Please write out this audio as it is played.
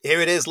Here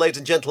it is, ladies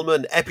and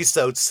gentlemen,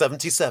 episode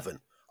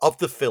 77 of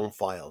The Film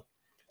File.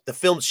 The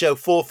film show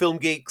for film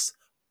geeks,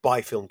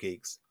 by film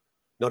geeks.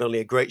 Not only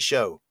a great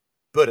show,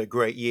 but a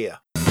great year.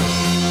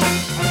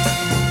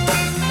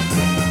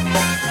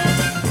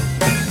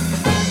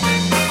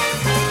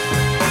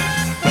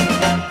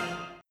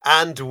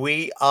 And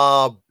we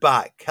are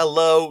back.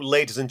 Hello,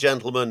 ladies and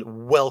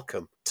gentlemen.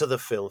 Welcome to The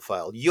Film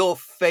File, your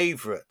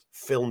favourite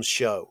film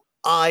show.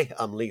 I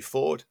am Lee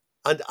Ford,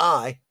 and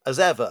I, as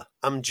ever,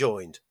 am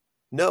joined.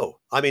 No,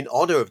 I'm in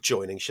honour of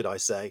joining, should I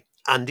say,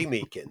 Andy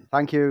Meakin.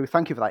 Thank you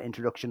for that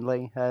introduction,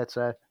 Lee. It's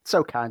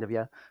so kind of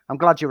you. I'm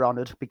glad you're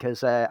honoured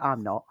because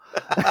I'm not.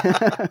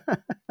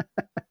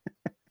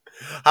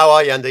 How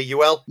are you, Andy? You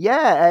well?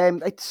 Yeah,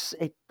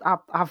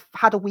 I've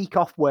had a week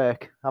off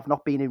work. I've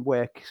not been in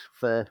work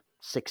for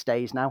 6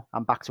 days now.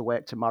 I'm back to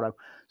work tomorrow,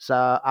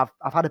 so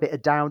I've had a bit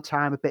of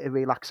downtime, a bit of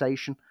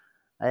relaxation.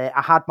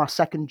 I had my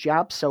second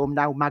jab, so I'm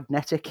now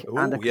magnetic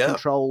and I can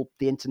control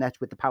the internet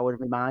with the power of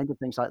my mind and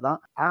things like that.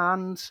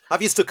 And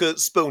have you stuck a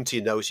spoon to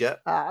your nose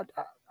yet? I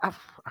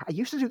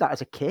used to do that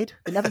as a kid.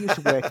 It never used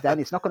to work then.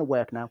 It's not going to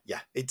work now. Yeah,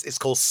 it's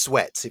called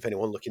sweat, if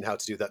anyone looking how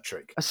to do that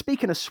trick.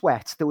 Speaking of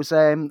sweat, there was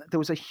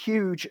a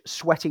huge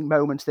sweating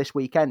moment this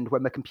weekend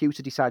when my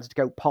computer decided to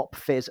go pop,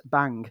 fizz,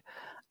 bang,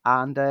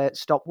 and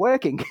stop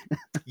working.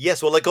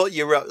 Yes, well, I got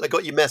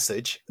your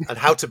message on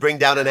how to bring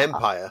down an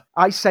empire.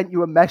 I sent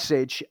you a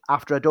message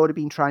after I'd already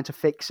been trying to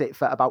fix it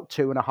for about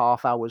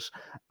 2.5 hours,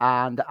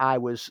 and I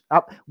was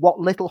what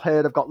little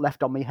hair I've got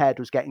left on my head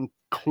was getting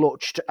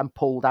clutched and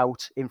pulled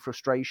out in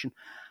frustration.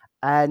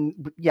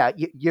 And yeah,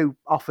 you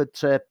offered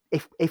to,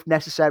 if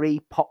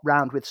necessary, pop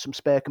round with some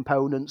spare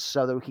components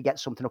so that we could get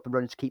something up and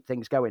running to keep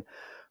things going.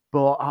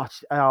 But,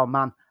 oh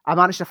man, I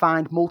managed to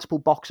find multiple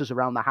boxes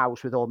around the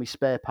house with all my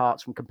spare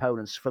parts and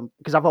components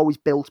because I've always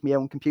built my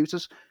own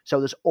computers. So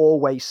there's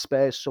always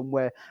spares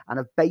somewhere. And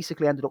I've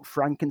basically ended up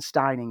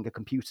Frankensteining a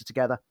computer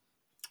together.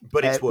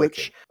 But it's working.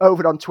 Which,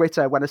 over on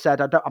Twitter, when I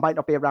said I might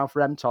not be around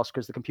for MTOS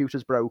because the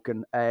computer's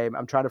broken,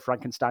 I'm trying to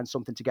Frankenstein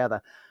something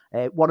together.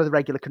 One of the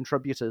regular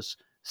contributors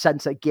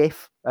sent a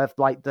GIF of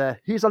like the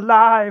 "he's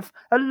alive"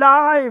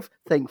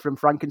 thing from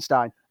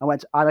Frankenstein. I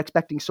went, I'm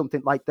expecting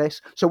something like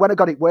this. So when I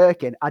got it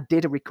working, I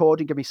did a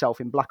recording of myself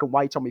in black and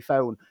white on my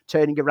phone,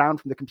 turning around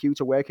from the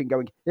computer working,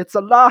 going, "It's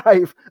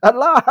alive!"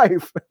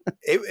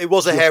 It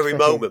was a hairy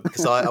moment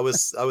because I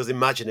was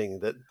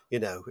imagining that,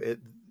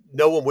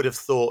 no one would have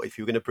thought if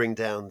you were going to bring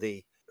down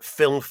the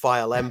film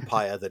file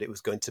empire that it was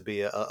going to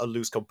be a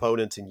loose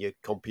component in your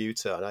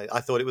computer. And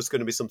I thought it was going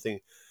to be something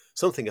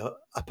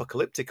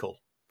apocalyptical,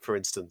 for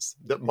instance,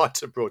 that might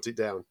have brought it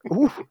down.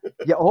 Ooh,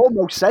 you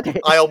almost said it.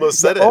 I almost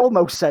said it.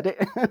 Almost said it.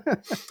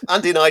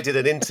 Andy and I did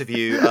an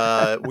interview,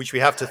 which we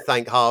have to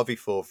thank Harvey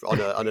for on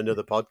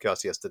another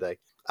podcast yesterday.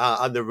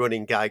 And the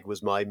running gag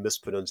was my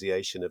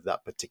mispronunciation of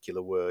that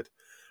particular word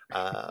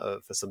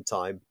for some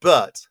time.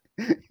 But...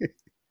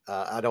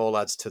 it all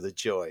adds to the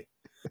joy.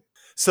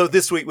 So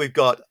this week we've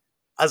got,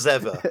 as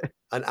ever,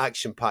 an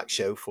action-packed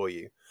show for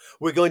you.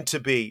 We're going to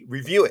be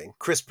reviewing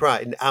Chris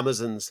Pratt in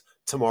Amazon's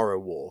Tomorrow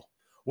War.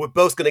 We're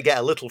both going to get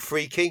a little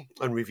freaky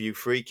and review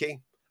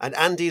Freaky. And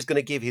Andy's going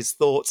to give his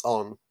thoughts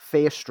on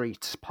Fear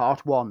Street,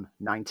 Part 1,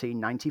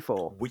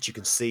 1994. Which you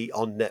can see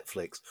on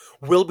Netflix.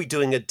 We'll be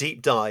doing a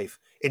deep dive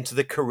into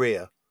the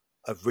career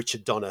of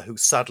Richard Donner, who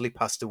sadly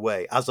passed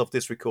away, as of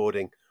this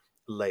recording,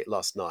 late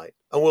last night.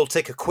 And we'll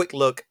take a quick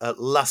look at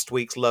last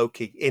week's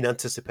Loki in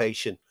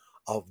anticipation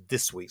of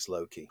this week's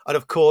Loki. And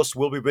of course,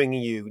 we'll be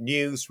bringing you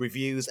news,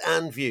 reviews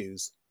and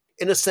views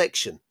in a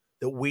section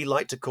that we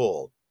like to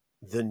call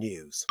The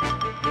News.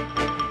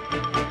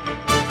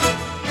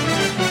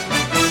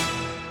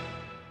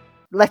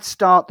 Let's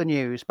start the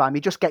news by me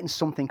just getting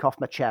something off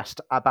my chest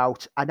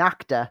about an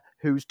actor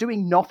who's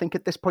doing nothing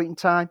at this point in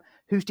time,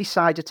 who's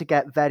decided to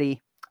get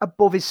very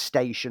above his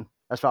station,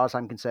 as far as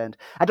I'm concerned.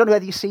 I don't know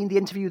whether you've seen the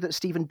interview that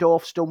Stephen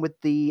Dorff's done with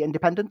The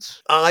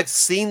Independent. I've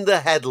seen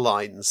the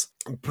headlines,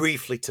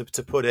 briefly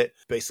to put it,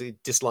 basically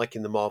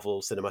disliking the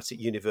Marvel Cinematic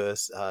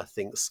Universe,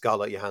 thinks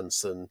Scarlett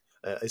Johansson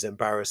is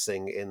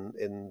embarrassing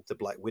in the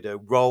Black Widow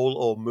role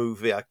or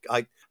movie.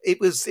 It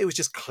was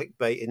just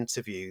clickbait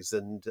interviews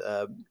and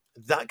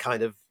that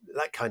kind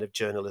of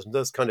journalism,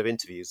 those kind of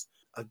interviews.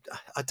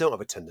 I don't have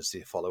a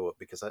tendency to follow up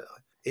because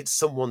it's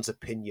someone's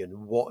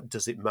opinion. What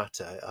does it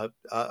matter?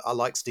 I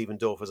like Stephen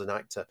Dorff as an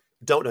actor.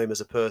 Don't know him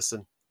as a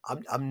person.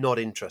 I'm not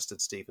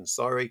interested, Stephen.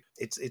 Sorry.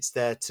 It's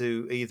there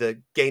to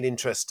either gain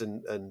interest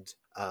and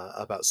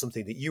about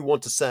something that you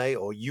want to say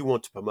or you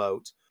want to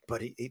promote,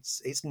 but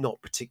it's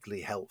not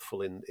particularly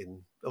helpful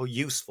in or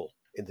useful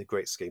in the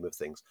great scheme of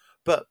things.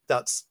 But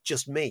that's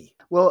just me.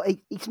 Well,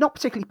 he's not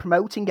particularly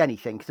promoting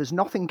anything. There's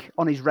nothing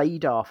on his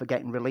radar for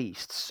getting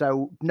released.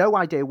 So no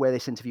idea where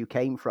this interview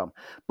came from.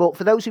 But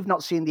for those who've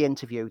not seen the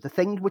interview, the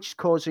thing which is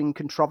causing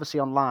controversy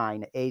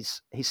online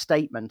is his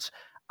statement,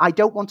 "I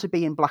don't want to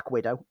be in Black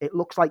Widow. It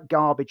looks like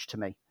garbage to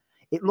me.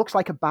 It looks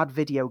like a bad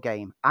video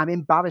game. I'm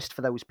embarrassed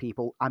for those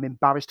people. I'm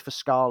embarrassed for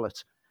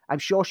Scarlett. I'm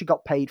sure she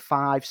got paid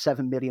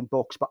 $5-7 million,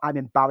 but I'm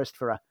embarrassed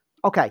for her."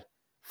 Okay,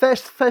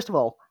 first of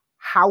all,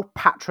 how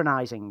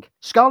patronising.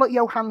 Scarlett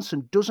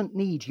Johansson doesn't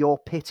need your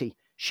pity.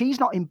 She's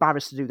not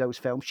embarrassed to do those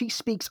films. She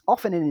speaks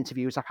often in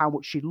interviews of how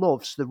much she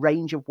loves the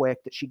range of work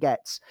that she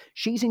gets.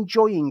 She's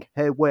enjoying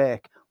her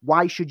work.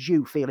 Why should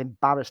you feel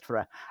embarrassed for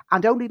her?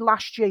 And only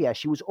last year,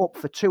 she was up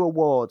for 2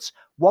 awards,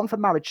 one for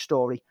Marriage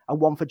Story and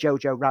one for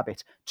Jojo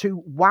Rabbit,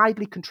 2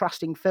 widely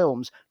contrasting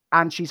films,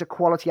 and she's a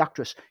quality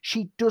actress.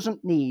 She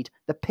doesn't need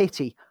the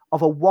pity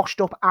of a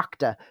washed-up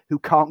actor who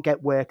can't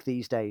get work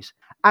these days.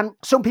 And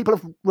some people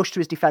have rushed to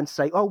his defense to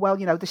say, oh, well,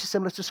 this is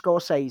similar to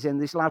Scorsese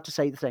and he's allowed to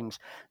say the things.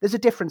 There's a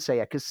difference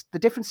here, because the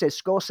difference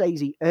is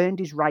Scorsese earned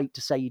his right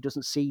to say he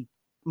doesn't see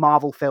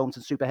Marvel films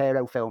and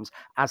superhero films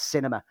as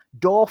cinema.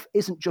 Dorff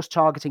isn't just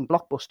targeting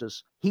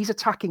blockbusters. He's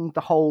attacking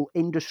the whole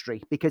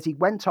industry, because he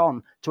went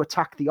on to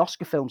attack the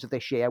Oscar films of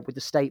this year with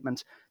the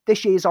statement,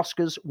 this year's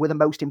Oscars were the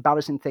most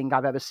embarrassing thing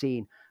I've ever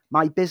seen.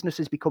 My business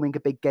is becoming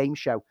a big game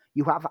show.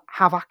 You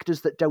have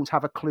actors that don't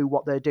have a clue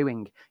what they're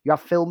doing. You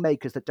have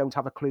filmmakers that don't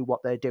have a clue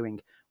what they're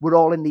doing. We're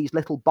all in these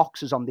little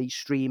boxes on these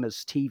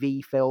streamers,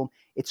 TV, film.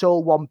 It's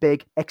all one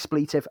big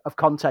expletive of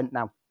content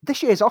now.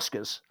 This year's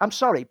Oscars, I'm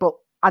sorry, but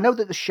I know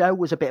that the show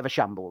was a bit of a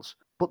shambles,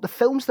 but the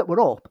films that were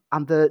up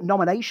and the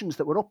nominations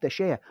that were up this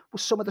year were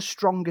some of the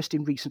strongest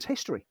in recent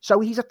history. So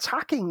he's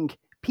attacking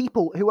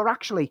people who are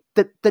actually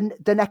the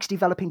next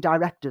developing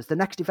directors, the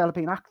next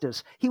developing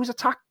actors. He was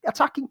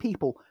attacking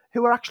people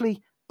who are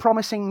actually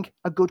promising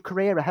a good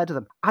career ahead of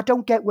them. I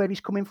don't get where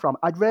he's coming from.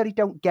 I really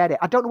don't get it.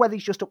 I don't know whether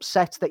he's just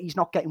upset that he's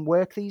not getting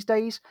work these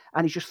days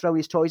and he's just throwing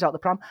his toys out the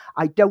pram.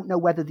 I don't know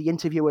whether the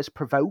interviewers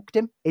provoked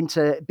him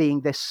into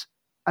being this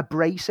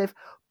abrasive,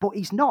 but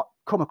he's not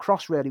come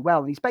across really well,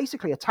 and he's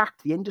basically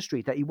attacked the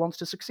industry that he wants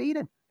to succeed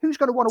in. Who's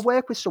going to want to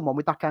work with someone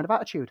with that kind of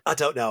attitude? I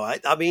don't know.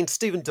 I mean,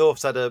 Stephen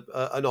Dorff's had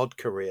an odd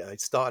career. He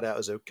started out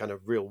as a kind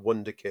of real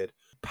wonder kid.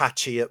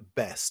 Patchy at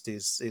best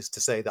is to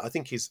say that I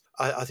think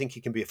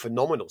he can be a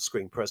phenomenal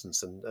screen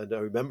presence, and I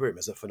remember him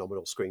as a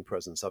phenomenal screen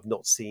presence. I've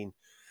not seen.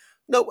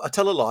 No, I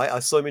tell a lie. I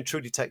saw him in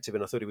True Detective,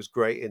 and I thought he was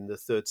great in the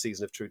 3rd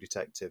season of True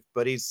Detective.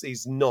 But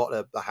he's not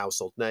a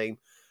household name,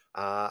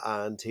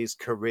 and his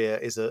career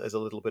is a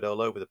little bit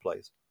all over the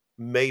place.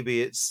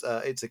 Maybe it's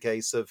a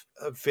case of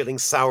feeling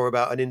sour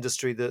about an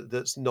industry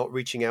that's not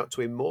reaching out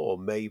to him more.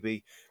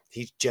 Maybe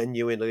he's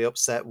genuinely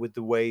upset with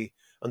the way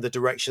and the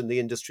direction the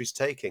industry's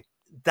taking.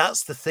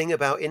 That's the thing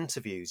about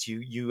interviews.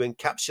 You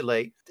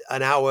encapsulate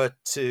an hour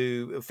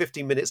to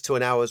 15 minutes to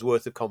an hour's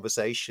worth of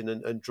conversation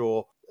and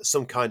draw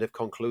some kind of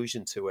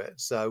conclusion to it.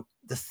 So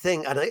the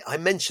thing, and I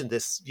mentioned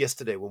this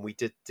yesterday when we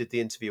did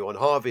the interview on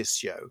Harvey's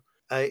show,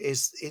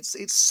 is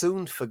it's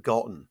soon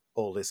forgotten,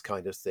 all this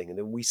kind of thing, and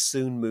then we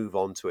soon move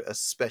on to it,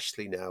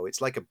 especially now.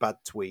 It's like a bad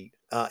tweet.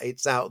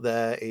 It's out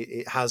there.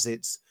 It has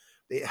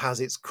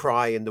its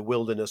cry in the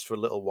wilderness for a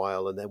little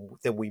while, and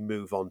then we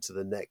move on to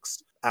the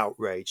next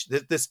outrage.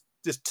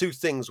 There's 2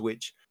 things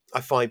which I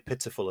find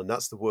pitiful, and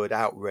that's the word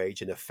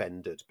outrage and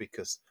offended,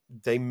 because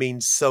they mean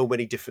so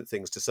many different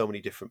things to so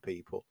many different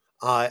people.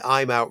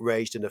 I'm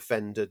outraged and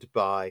offended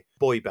by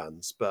boy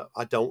bands, but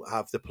I don't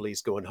have the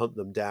police go and hunt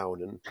them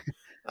down. And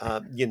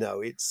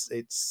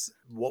it's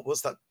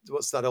what's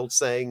that old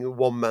saying?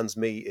 One man's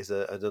meat is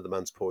another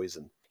man's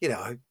poison.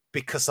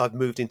 Because I've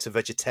moved into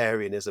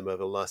vegetarianism over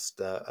the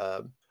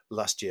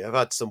last year, I've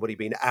had somebody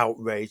being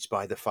outraged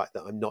by the fact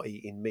that I'm not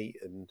eating meat,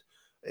 and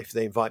if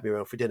they invite me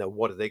around for dinner,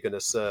 what are they going to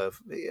serve?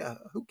 Yeah,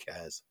 who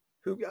cares?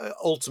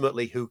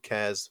 Ultimately, who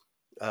cares?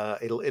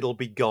 It'll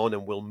be gone,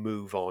 and we'll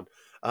move on.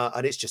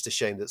 And it's just a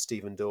shame that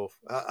Stephen Dorff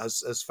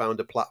has found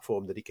a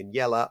platform that he can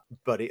yell at,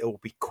 but it'll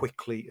be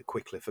quickly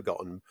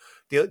forgotten.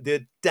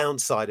 The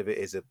downside of it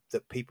is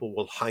that people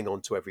will hang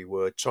on to every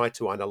word, try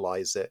to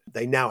analyze it.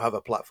 They now have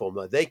a platform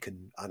where they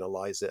can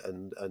analyze it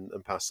and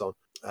pass on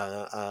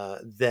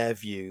their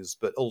views,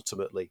 but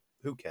ultimately,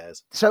 who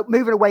cares? So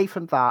moving away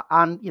from that,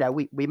 and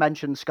we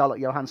mentioned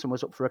Scarlett Johansson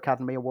was up for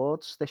Academy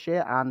Awards this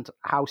year, and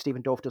how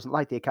Stephen Dorff doesn't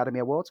like the Academy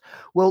Awards.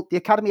 Well, the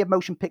Academy of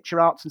Motion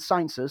Picture Arts and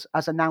Sciences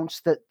has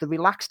announced that the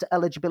relaxed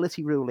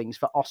eligibility rulings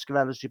for Oscar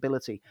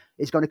eligibility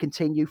is going to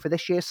continue for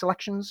this year's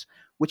selections,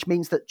 which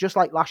means that just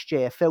like last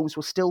year, films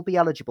will still be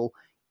eligible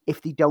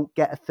if they don't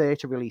get a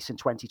theatre release in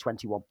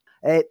 2021.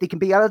 They can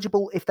be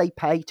eligible if they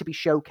pay to be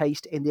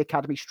showcased in the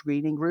Academy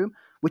Screening Room,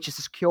 which is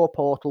a secure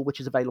portal which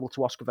is available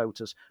to Oscar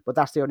voters, but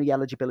that's the only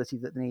eligibility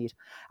that they need.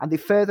 And they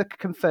further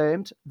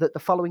confirmed that the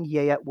following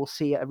year will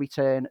see a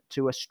return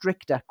to a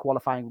stricter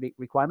qualifying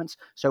requirements.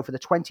 So for the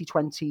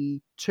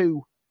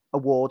 2022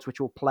 awards, which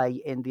will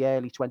play in the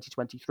early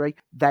 2023,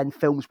 then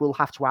films will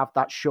have to have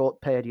that short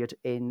period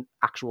in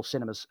actual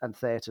cinemas and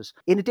theatres.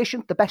 In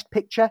addition, the Best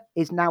Picture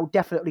is now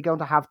definitely going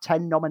to have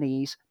 10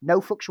 nominees,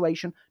 no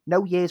fluctuation,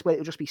 no years where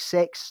it'll just be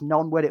 6,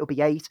 none where it'll be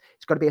 8.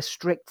 It's going to be a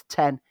strict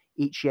 10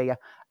 each year.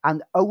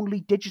 And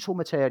only digital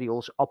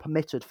materials are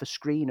permitted for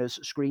screeners,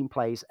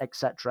 screenplays,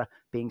 etc.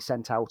 being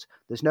sent out.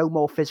 There's no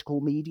more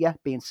physical media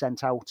being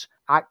sent out.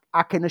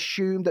 I can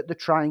assume that they're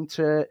trying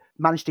to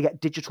manage to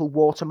get digital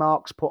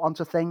watermarks put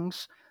onto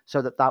things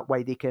so that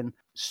way they can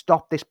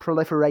stop this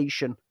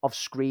proliferation of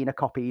screener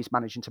copies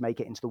managing to make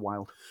it into the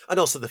wild. And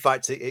also the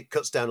fact it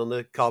cuts down on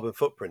the carbon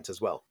footprint as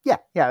well. Yeah,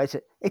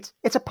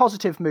 it's a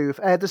positive move.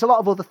 There's a lot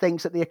of other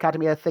things that the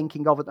Academy are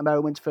thinking of at the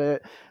moment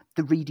for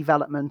the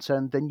redevelopment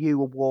and the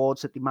new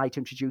awards that they might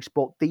introduce,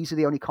 but these are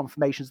the only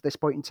confirmations at this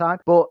point in time.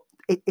 But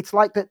it's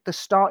like that they're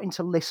starting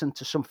to listen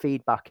to some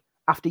feedback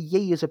after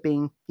years of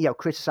being,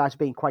 criticised for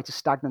being quite a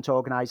stagnant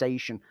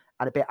organisation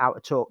and a bit out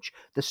of touch.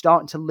 They're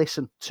starting to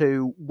listen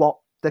to what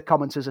the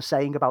commenters are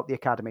saying about the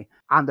Academy,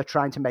 and they're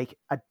trying to make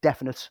a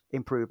definite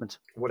improvement.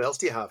 What else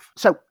do you have?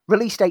 So,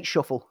 release date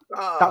shuffle.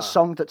 That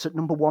song that's at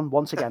number 1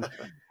 once again.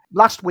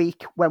 Last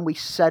week, when we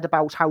said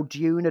about how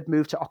Dune had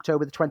moved to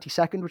October the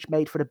 22nd, which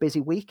made for a busy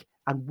week,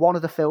 and one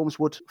of the films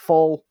would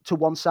fall to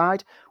one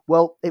side,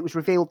 well, it was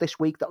revealed this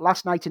week that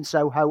Last Night in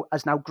Soho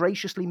has now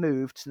graciously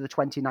moved to the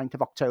 29th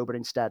of October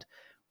instead,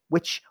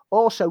 which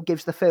also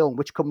gives the film,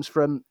 which comes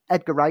from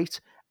Edgar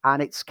Wright,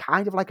 and it's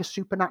kind of like a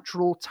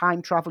supernatural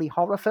time-travel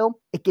horror film.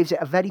 It gives it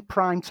a very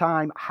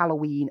prime-time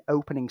Halloween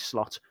opening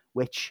slot,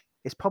 which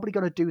is probably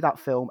going to do that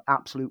film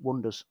absolute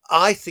wonders.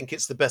 I think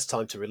it's the best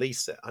time to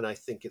release it, and I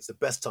think it's the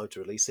best time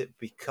to release it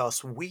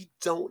because we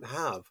don't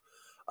have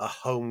a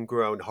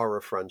homegrown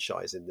horror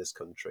franchise in this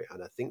country,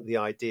 and I think the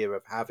idea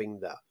of having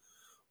that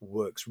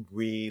works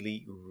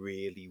really,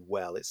 really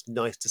well. It's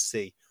nice to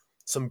see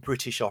some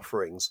British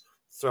offerings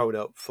thrown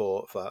up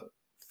for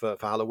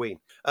Halloween,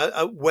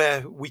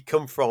 where we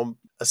come from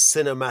a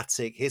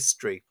cinematic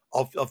history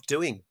of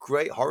doing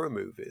great horror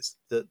movies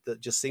that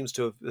just seems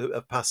to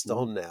have passed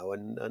on now.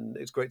 And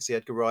it's great to see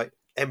Edgar Wright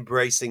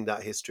embracing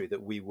that history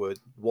that we were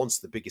once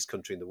the biggest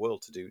country in the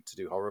world to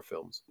do horror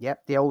films.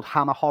 Yep, the old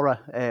Hammer horror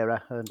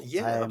era.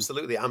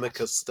 Absolutely.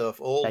 Amicus stuff,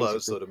 all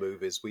those sort of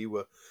movies. We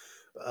were...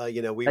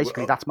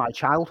 basically that's my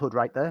childhood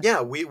right there.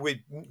 Yeah, we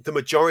the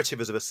majority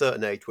of us of a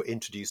certain age were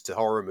introduced to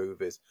horror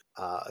movies,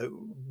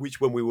 which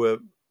when we were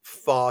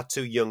far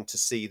too young to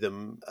see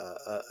them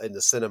in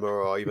the cinema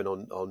or even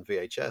on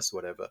VHS,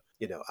 whatever.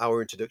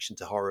 Our introduction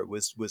to horror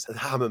was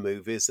Hammer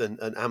movies and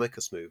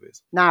Amicus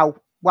movies. Now,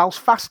 whilst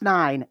Fast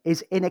 9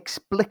 is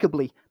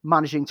inexplicably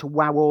managing to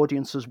wow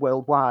audiences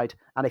worldwide,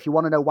 and if you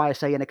want to know why I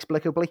say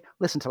inexplicably,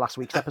 listen to last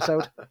week's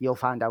episode, you'll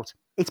find out.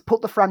 It's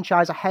put the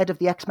franchise ahead of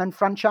the X-Men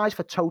franchise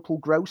for total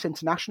gross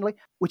internationally,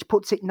 which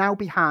puts it now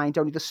behind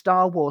only the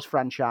Star Wars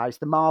franchise,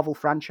 the Marvel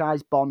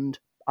franchise, Bond,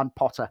 and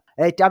Potter.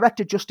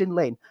 Director Justin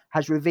Lin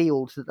has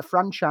revealed that the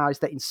franchise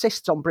that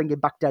insists on bringing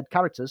back dead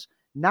characters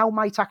now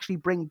might actually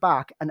bring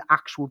back an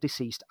actual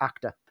deceased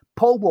actor.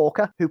 Paul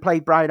Walker, who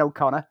played Brian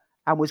O'Connor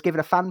and was given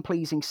a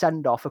fan-pleasing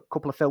send-off a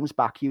couple of films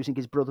back using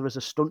his brother as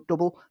a stunt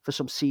double for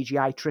some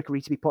CGI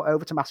trickery to be put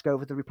over to mask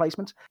over the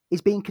replacement,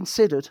 is being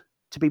considered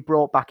to be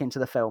brought back into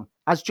the film.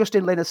 As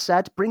Justin Lin has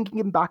said, bringing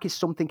him back is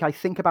something I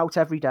think about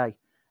every day.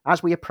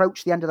 As we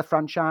approach the end of the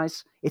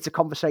franchise, it's a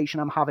conversation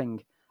I'm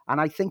having, and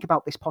I think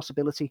about this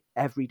possibility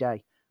every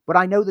day. But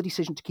I know the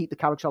decision to keep the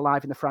character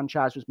alive in the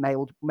franchise was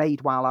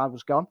made while I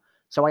was gone,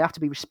 so I have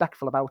to be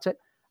respectful about it.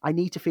 I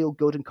need to feel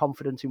good and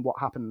confident in what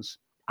happens.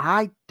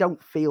 I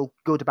don't feel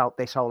good about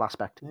this whole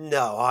aspect.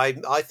 No,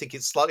 I think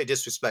it's slightly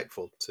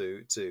disrespectful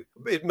to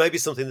it may be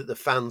something that the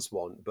fans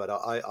want, but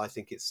I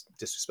think it's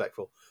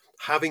disrespectful.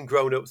 Having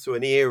grown up through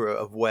an era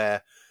of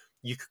where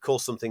you could call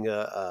something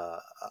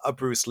a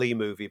Bruce Lee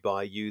movie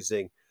by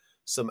using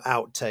some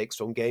outtakes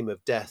from Game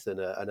of Death and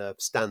a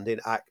stand-in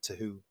actor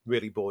who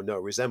really bore no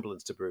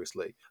resemblance to Bruce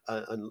Lee,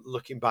 and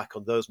looking back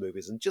on those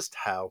movies and just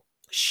how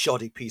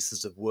shoddy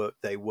pieces of work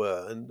they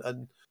were,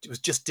 and it was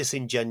just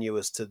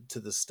disingenuous to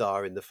the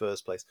star in the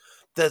first place.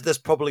 There's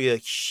probably a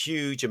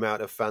huge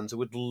amount of fans who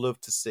would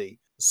love to see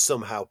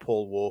somehow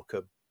Paul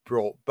Walker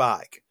brought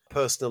back.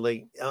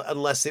 Personally,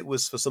 unless it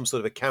was for some sort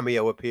of a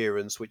cameo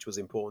appearance which was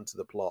important to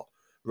the plot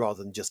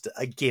rather than just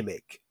a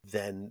gimmick,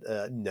 then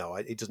no,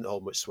 it doesn't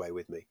hold much sway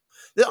with me.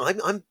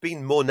 I'm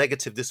being more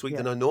negative this week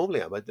than I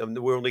normally am.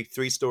 We're only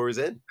 3 stories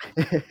in.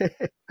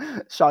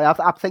 Sorry,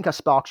 I think I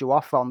sparked you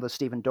off on the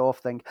Stephen Dorff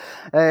thing.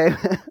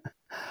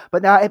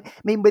 But now, I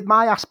mean, with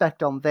my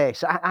aspect on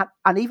this,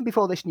 and even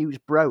before this news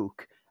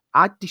broke,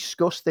 I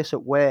discussed this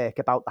at work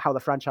about how the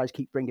franchise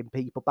keep bringing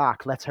people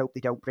back. Let's hope they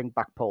don't bring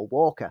back Paul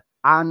Walker.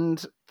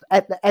 And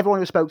everyone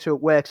who spoke to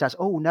at work says,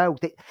 oh no,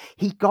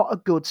 he got a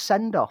good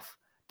send-off.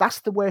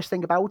 That's the worst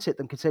thing about it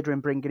than considering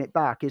bringing it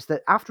back, is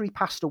that after he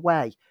passed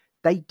away,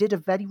 they did a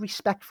very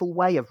respectful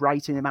way of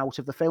writing him out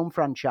of the film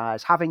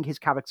franchise, having his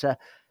character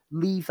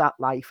leave that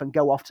life and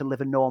go off to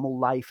live a normal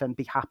life and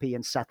be happy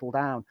and settle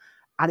down.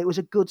 And it was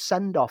a good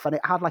send-off, and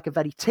it had like a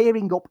very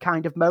tearing up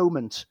kind of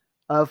moment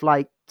of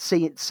like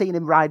seeing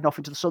him riding off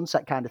into the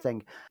sunset kind of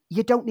thing.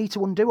 You don't need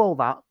to undo all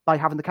that by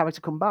having the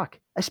character come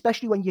back,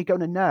 especially when you're going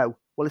to know,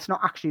 well, it's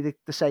not actually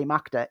the same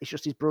actor, it's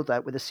just his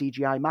brother with a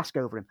CGI mask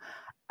over him.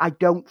 I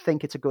don't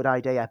think it's a good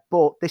idea,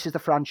 but this is the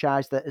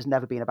franchise that has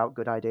never been about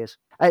good ideas.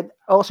 And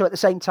also at the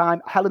same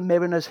time, Helen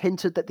Mirren has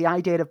hinted that the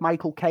idea of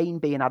Michael Caine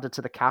being added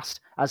to the cast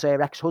as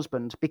her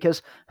ex-husband,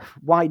 because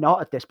why not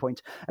at this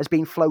point, has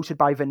been floated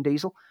by Vin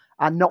Diesel.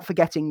 And not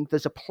forgetting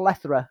there's a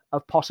plethora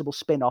of possible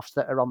spin-offs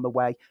that are on the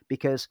way,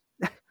 because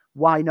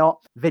Why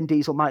not? Vin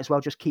Diesel might as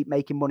well just keep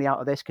making money out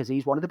of this because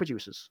he's one of the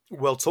producers.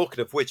 Well,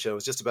 talking of which, I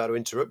was just about to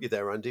interrupt you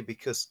there, Andy,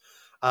 because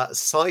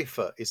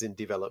Cypher is in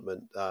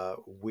development,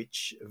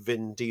 which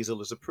Vin Diesel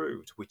has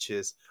approved, which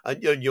is,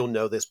 and you'll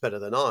know this better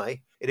than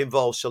I, it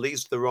involves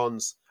Charlize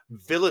Theron's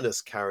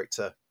villainous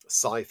character,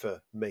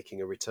 Cypher,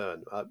 making a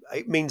return.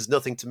 It means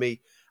nothing to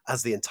me,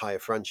 as the entire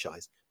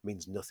franchise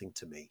means nothing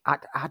to me. I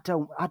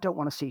don't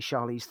want to see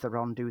Charlize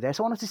Theron do this.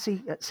 I wanted to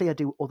see her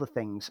do other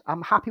things.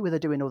 I'm happy with her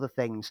doing other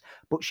things,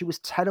 but she was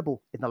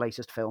terrible in the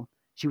latest film.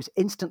 She was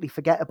instantly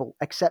forgettable,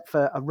 except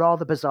for a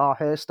rather bizarre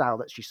hairstyle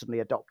that she suddenly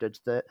adopted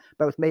that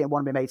both me and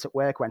one of my mates at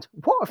work went,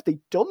 what have they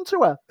done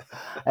to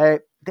her?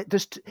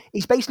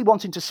 He's basically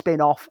wanting to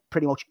spin off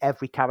pretty much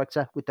every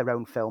character with their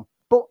own film.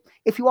 But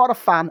if you are a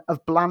fan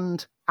of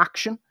bland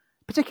action,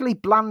 particularly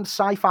bland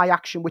sci-fi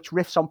action which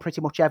riffs on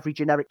pretty much every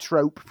generic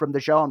trope from the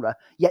genre,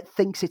 yet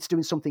thinks it's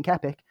doing something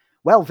epic,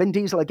 well, Vin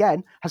Diesel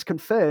again has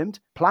confirmed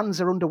plans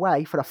are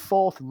underway for a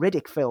fourth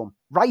Riddick film.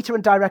 Writer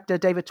and director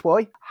David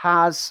Twohy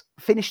has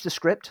finished the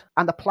script,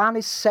 and the plan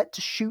is set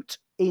to shoot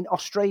in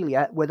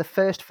Australia, where the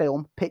first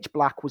film, Pitch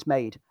Black, was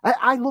made.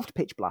 I loved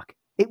Pitch Black.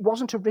 It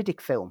wasn't a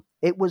Riddick film.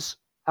 It was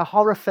a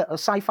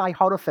sci-fi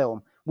horror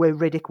film where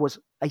Riddick was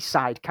a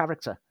side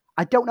character.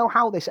 I don't know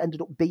how this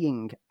ended up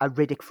being a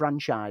Riddick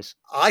franchise.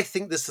 I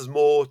think this is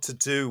more to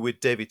do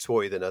with David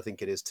Twohy than I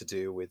think it is to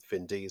do with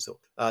Vin Diesel.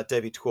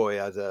 David Twohy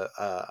had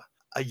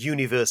a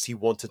universe he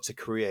wanted to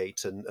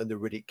create, and the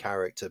Riddick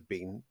character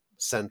being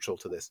central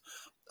to this.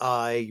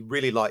 I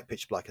really like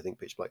Pitch Black. I think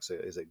Pitch Black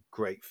is a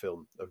great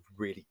film, a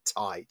really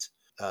tight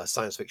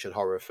science fiction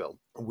horror film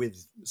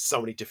with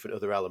so many different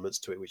other elements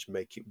to it which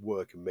make it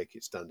work and make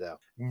it stand out.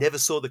 Never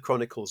saw the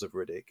Chronicles of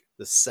Riddick,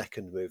 the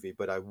second movie,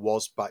 but I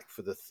was back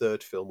for the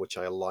third film, which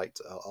I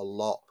liked a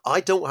lot.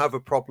 I don't have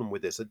a problem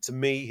with this. And to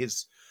me,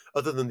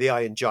 other than the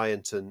Iron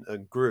Giant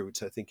and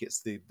Groot, I think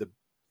it's the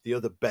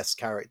other best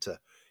character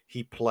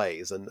he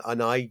plays, and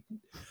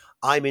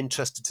I'm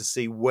interested to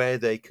see where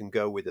they can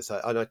go with this.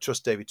 And I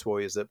trust David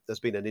Twohy has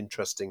been an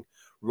interesting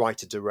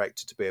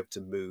writer-director to be able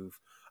to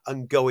move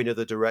and go in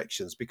other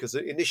directions, because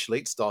initially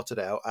it started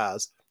out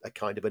as a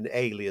kind of an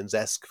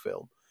Aliens-esque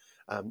film,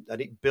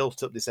 and it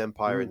built up this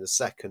empire in the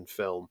second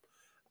film,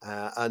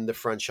 and the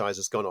franchise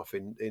has gone off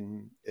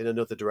in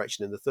another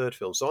direction in the third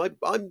film. So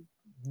I'm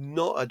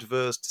not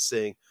adverse to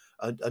seeing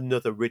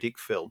another Riddick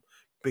film,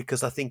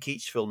 because I think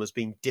each film has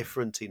been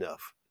different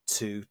enough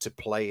to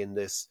play in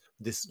this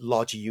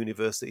larger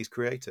universe that he's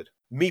created.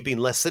 Me being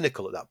less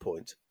cynical at that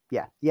point.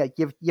 Yeah,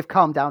 you've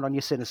calmed down on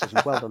your cynicism.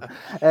 Well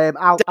done.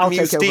 I'll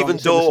take Stephen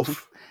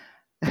Dorff.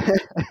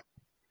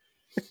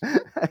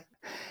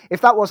 If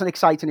that wasn't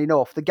exciting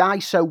enough, the guy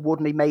so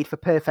woodenly made for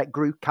perfect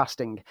group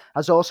casting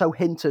has also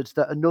hinted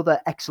that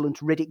another excellent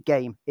Riddick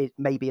game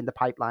may be in the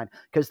pipeline,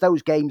 because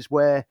those games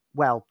were,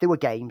 well, they were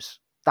games.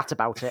 That's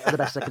about it, the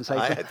best I can say.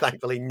 I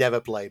thankfully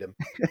never played them.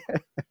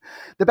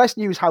 The best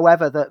news,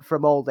 however, that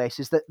from all this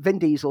is that Vin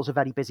Diesel's a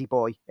very busy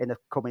boy in the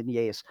coming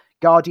years.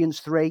 Guardians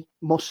 3,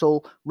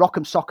 Muscle,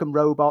 Rock'em Sock'em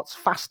Robots,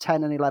 Fast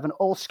 10 and 11,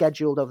 all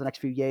scheduled over the next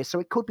few years.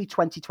 So it could be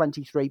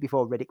 2023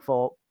 before Riddick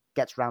 4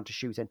 gets round to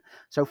shooting.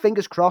 So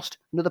fingers crossed,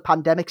 another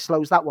pandemic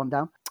slows that one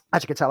down.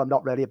 As you can tell, I'm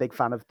not really a big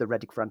fan of the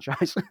Riddick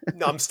franchise.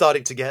 No, I'm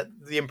starting to get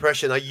the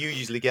impression you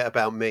usually get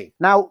about me.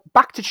 Now,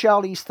 back to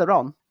Charlize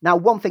Theron. Now,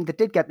 one thing that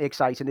did get me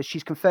excited is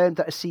she's confirmed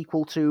that a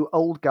sequel to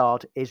Old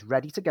Guard is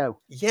ready to go.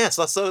 Yes,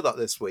 I saw that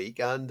this week,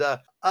 and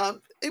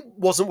it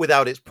wasn't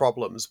without its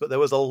problems, but there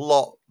was a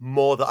lot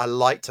more that I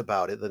liked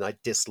about it than I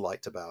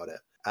disliked about it,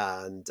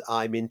 and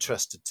I'm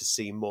interested to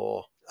see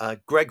more.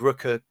 Greg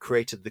Rucka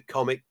created the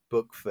comic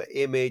book for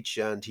Image,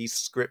 and he's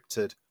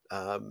scripted,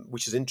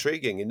 which is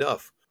intriguing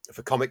enough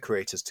for comic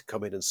creators to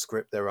come in and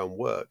script their own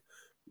work.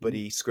 But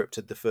he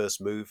scripted the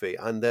first movie,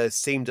 and there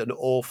seemed an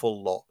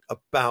awful lot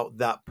about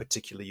that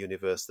particular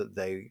universe that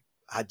they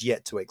had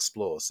yet to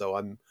explore. So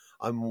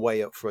I'm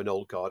way up for an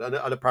Old Guard, and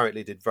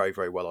apparently did very,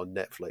 very well on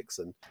Netflix.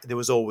 And there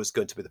was always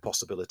going to be the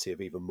possibility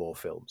of even more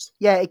films.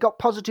 Yeah, it got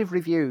positive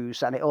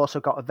reviews, and it also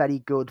got a very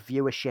good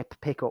viewership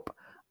pickup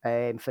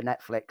for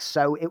Netflix.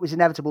 So it was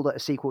inevitable that a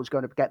sequel was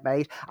going to get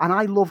made. And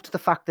I loved the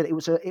fact that it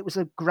was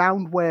a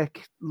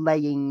groundwork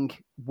laying,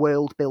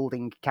 world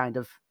building kind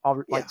of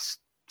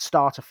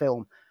starter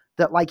film.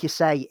 That, like you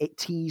say, it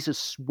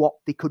teases what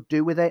they could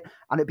do with it,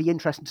 and it'd be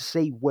interesting to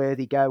see where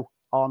they go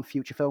on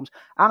future films.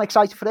 I'm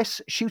excited for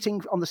this.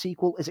 Shooting on the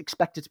sequel is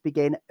expected to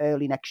begin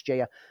early next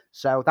year,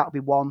 so that'll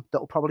be one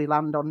that'll probably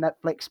land on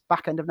Netflix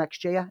back end of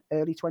next year,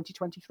 early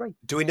 2023.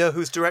 Do we know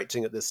who's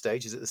directing at this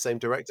stage? Is it the same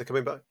director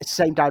coming back? It's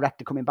the same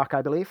director coming back,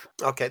 I believe.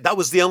 Okay, that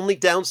was the only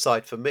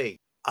downside for me.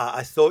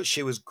 I thought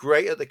she was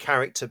great at the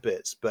character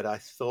bits, but I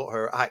thought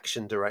her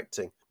action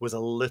directing was a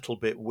little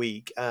bit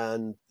weak,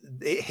 and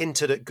it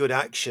hinted at good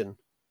action,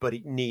 but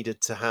it needed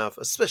to have,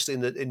 especially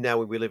in now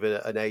when we live in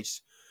an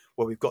age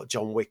where we've got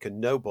John Wick and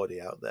nobody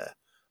out there.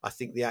 I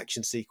think the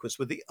action sequence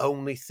were the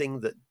only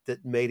thing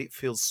that made it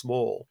feel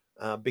small,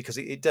 because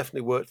it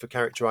definitely worked for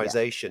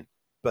characterization.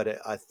 but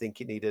I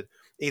think it needed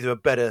either a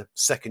better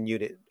second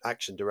unit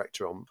action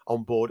director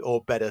on board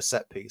or better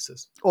set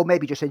pieces. Or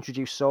maybe just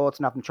introduce swords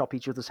and have them chop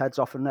each other's heads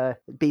off and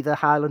be the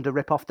Highlander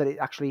ripoff that it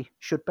actually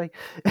should be.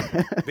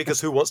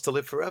 Because who wants to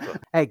live forever?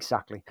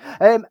 Exactly.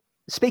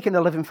 Speaking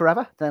of living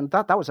forever, then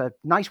that was a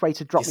nice way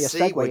to drop me a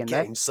segue we're in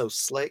there. getting so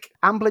slick.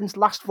 Amblin's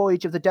last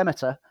voyage of the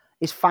Demeter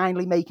is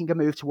finally making a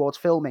move towards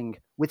filming,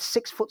 with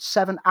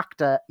 6'7"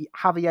 actor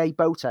Javier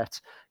Botet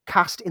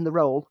cast in the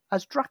role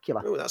as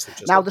Dracula. Oh, that's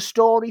interesting. Now, the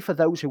story, for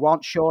those who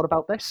aren't sure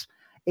about this,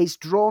 is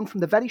drawn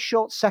from the very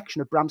short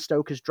section of Bram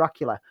Stoker's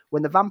Dracula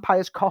when the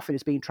vampire's coffin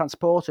is being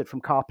transported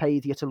from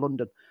Carpathia to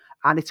London.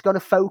 And it's going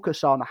to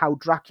focus on how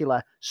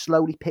Dracula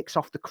slowly picks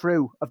off the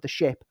crew of the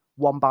ship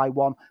one by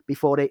one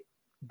before it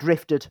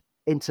drifted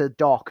into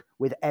dock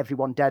with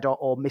everyone dead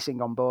or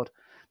missing on board.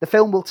 The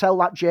film will tell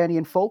that journey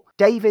in full.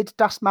 David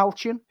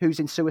Dastmalchian, who's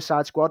in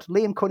Suicide Squad,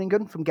 Liam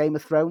Cunningham from Game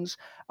of Thrones,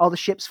 are the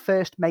ship's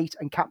first mate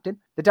and captain.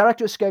 The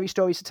director of Scary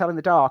Stories to Tell in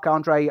the Dark,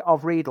 Andre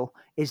Ovredel,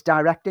 is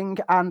directing,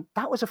 and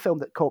that was a film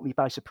that caught me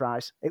by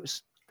surprise.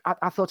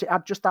 I thought it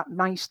had just that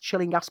nice,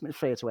 chilling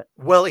atmosphere to it.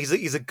 Well,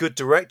 he's a good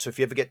director. If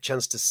you ever get a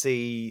chance to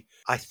see,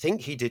 I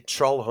think he did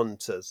Troll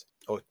Hunters,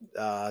 or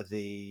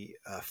the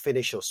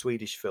Finnish or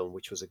Swedish film,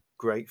 which was a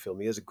great film.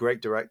 He is a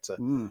great director.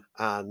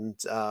 And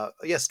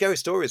Scary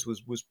Stories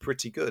was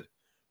pretty good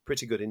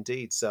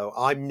indeed. So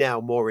I'm now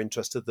more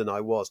interested than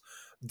I was.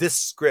 This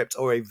script,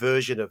 or a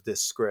version of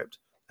this script,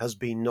 has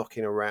been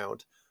knocking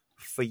around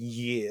for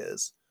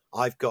years.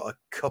 I've got a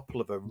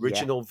couple of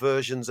original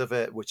versions of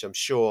it, which I'm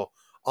sure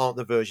aren't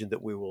the version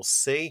that we will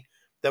see.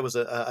 There was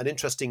an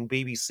interesting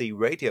BBC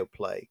radio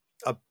play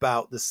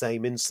about the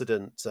same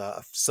incident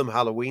some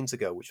Halloweens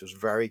ago, which was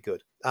very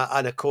good.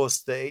 And of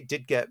course, it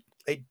did get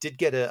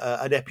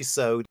an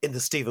episode in the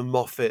Stephen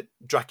Moffat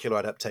Dracula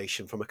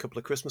adaptation from a couple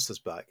of Christmases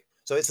back.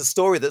 So it's a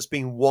story that's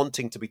been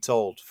wanting to be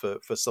told for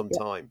some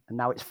time. And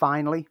now it's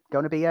finally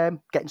going to be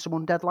getting some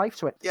undead life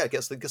to it. Yeah,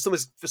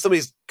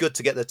 somebody's good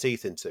to get their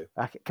teeth into.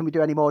 Can we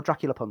do any more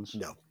Dracula puns?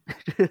 No.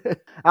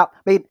 I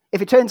mean,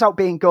 if it turns out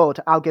being good,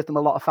 I'll give them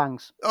a lot of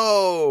fangs.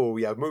 Oh,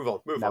 yeah, move on.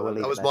 That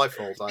was my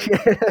fault.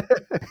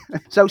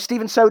 So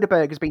Steven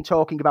Soderbergh has been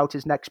talking about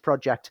his next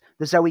project,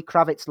 the Zoe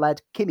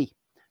Kravitz-led Kimmy,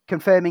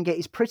 confirming it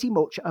is pretty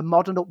much a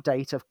modern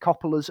update of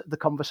Coppola's The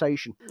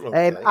Conversation.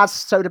 Okay. As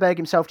Soderbergh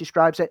himself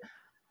describes it,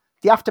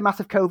 the aftermath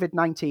of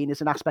COVID-19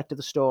 is an aspect of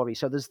the story,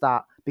 so there's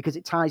that, because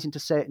it ties into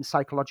certain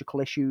psychological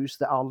issues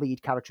that our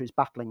lead character is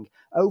battling.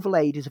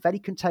 Overlaid is a very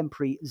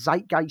contemporary,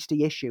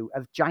 zeitgeisty issue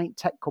of giant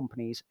tech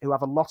companies who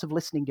have a lot of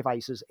listening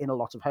devices in a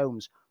lot of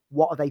homes.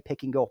 What are they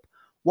picking up?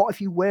 What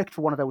if you worked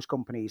for one of those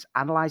companies,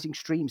 analysing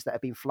streams that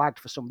have been flagged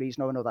for some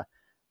reason or another,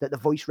 that the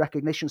voice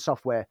recognition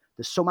software,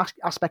 there's some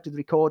aspect of the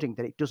recording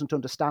that it doesn't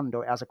understand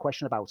or it has a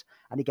question about,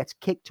 and it gets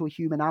kicked to a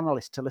human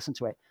analyst to listen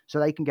to it,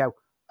 so they can go,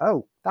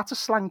 oh, that's a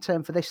slang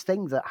term for this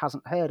thing that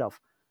hasn't heard of.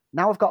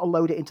 Now I've got to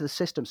load it into the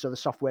system so the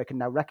software can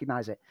now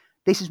recognise it.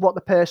 This is what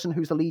the person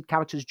who's the lead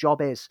character's job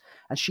is,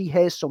 and she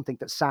hears something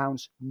that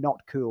sounds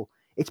not cool.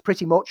 It's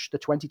pretty much the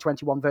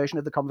 2021 version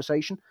of The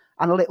Conversation,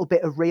 and a little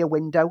bit of Rear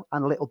Window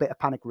and a little bit of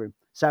Panic Room.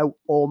 So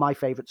all my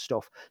favourite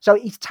stuff. So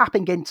he's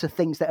tapping into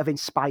things that have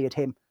inspired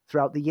him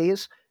throughout the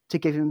years to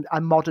give him a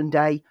modern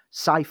day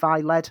sci-fi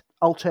led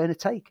alternate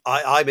take.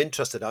 I'm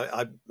interested.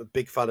 I'm a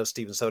big fan of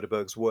Steven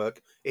Soderbergh's work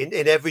in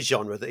every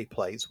genre that he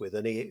plays with.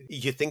 And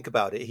you think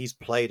about it, he's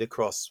played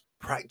across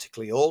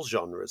practically all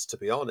genres, to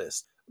be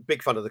honest.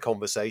 Big fan of The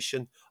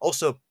Conversation.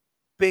 Also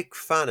big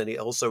fan, and it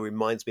also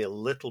reminds me a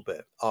little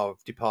bit of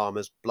De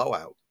Palma's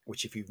Blowout,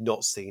 which if you've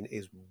not seen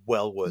is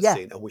well worth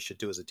seeing, and we should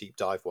do as a deep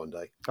dive one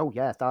day. Oh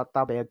yeah,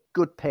 that'll be a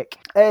good pick.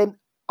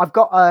 I've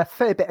got a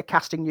fair bit of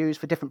casting news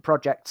for different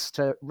projects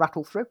to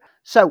rattle through.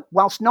 So,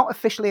 whilst not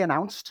officially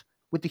announced,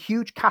 with the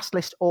huge cast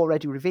list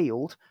already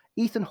revealed,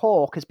 Ethan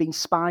Hawke has been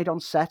spied on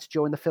set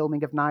during the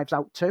filming of Knives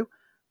Out 2,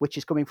 which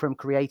is coming from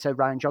creator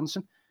Rian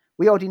Johnson.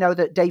 We already know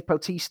that Dave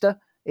Bautista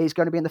is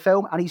going to be in the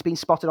film, and he's been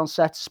spotted on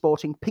set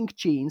sporting pink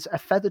jeans, a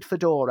feathered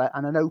fedora,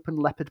 and an open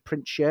leopard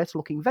print shirt,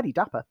 looking very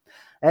dapper.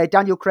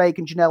 Daniel Craig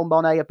and Janelle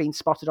Monáe have been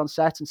spotted on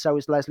set, and so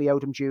is Leslie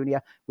Odom Jr.,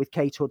 with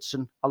Kate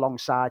Hudson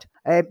alongside.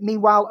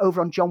 Meanwhile, over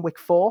on John Wick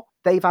 4,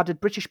 they've added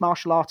British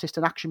martial artist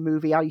and action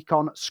movie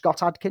icon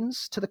Scott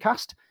Adkins to the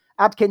cast.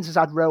 Adkins has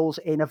had roles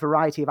in a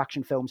variety of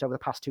action films over the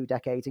past 2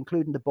 decades,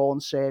 including the Bourne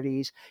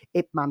series,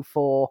 Ip Man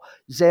 4,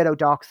 Zero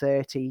Dark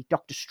 30,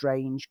 Doctor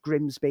Strange,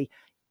 Grimsby.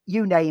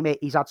 You name it,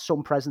 he's had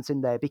some presence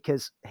in there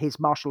because his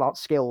martial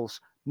arts skills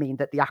mean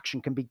that the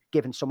action can be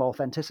given some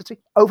authenticity.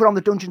 Over on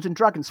the Dungeons &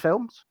 Dragons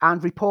films,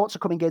 and reports are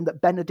coming in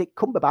that Benedict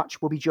Cumberbatch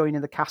will be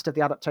joining the cast of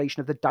the adaptation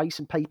of the Dice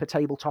and Paper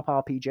tabletop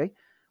RPG,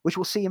 which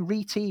will see him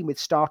re-team with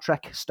Star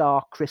Trek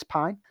star Chris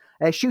Pine.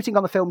 Shooting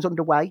on the film's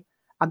underway,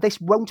 And this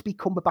won't be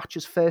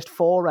Cumberbatch's first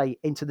foray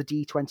into the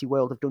D20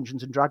 world of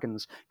Dungeons and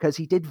Dragons, because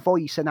he did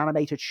voice an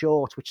animated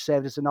short which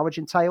served as an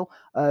origin tale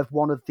of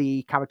one of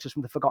the characters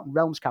from the Forgotten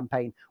Realms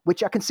campaign,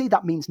 which I can see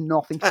that means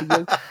nothing to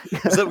you.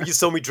 Was that you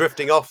saw me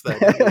drifting off then,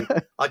 didn't you?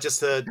 I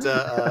just heard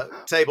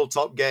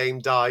tabletop game,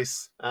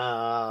 dice,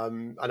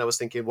 and I was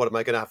thinking, what am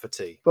I going to have for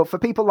tea? But for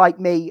people like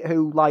me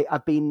who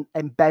have been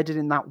embedded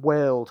in that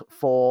world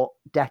for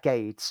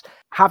decades,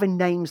 having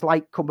names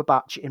like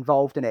Cumberbatch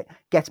involved in it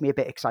gets me a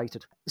bit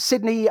excited.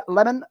 Sydney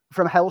Lemon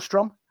from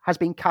Hellstrom has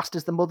been cast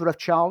as the mother of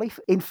Charlie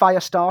in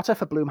Firestarter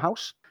for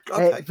Blumhouse.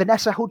 Okay.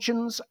 Vanessa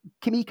Hudgens,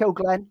 Kimiko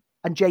Glenn,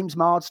 and James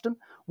Marsden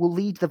will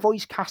lead the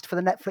voice cast for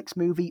the Netflix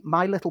movie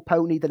My Little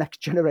Pony: The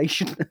Next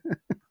Generation.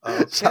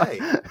 Okay.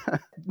 So,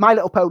 My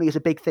Little Pony is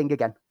a big thing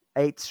again.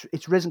 It's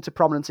risen to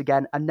prominence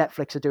again, and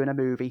Netflix are doing a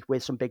movie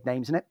with some big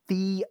names in it.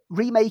 The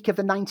remake of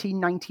the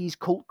 1990s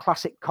cult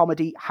classic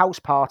comedy House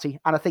Party,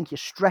 and I think you're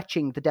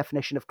stretching the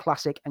definition of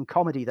classic and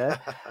comedy there,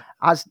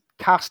 has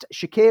cast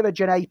Shakira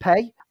Janae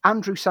Pay,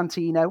 Andrew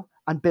Santino,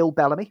 and Bill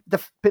Bellamy.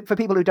 For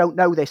people who don't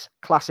know this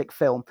classic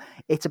film,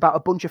 it's about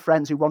a bunch of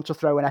friends who want to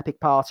throw an epic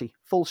party.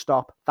 Full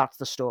stop, that's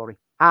the story.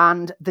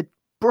 And the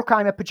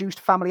Bruckheimer-produced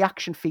family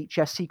action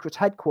feature Secret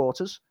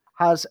Headquarters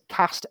has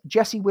cast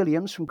Jesse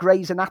Williams from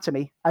Grey's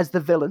Anatomy as the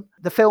villain.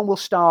 The film will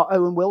star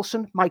Owen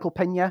Wilson, Michael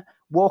Pena,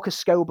 Walker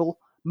Scoble,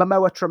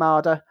 Momoa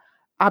Tremada,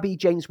 Abby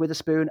James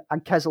Witherspoon,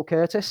 and Kezel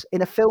Curtis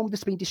in a film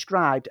that's been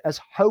described as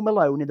Home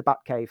Alone in the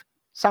Batcave.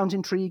 Sounds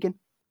intriguing.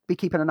 Be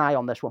keeping an eye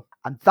on this one.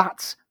 And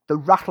that's the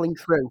rattling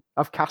through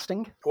of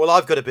casting. Well,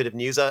 I've got a bit of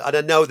news, and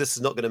I know this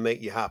is not going to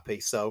make you happy,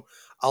 so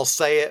I'll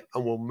say it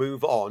and we'll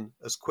move on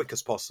as quick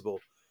as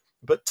possible.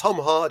 But Tom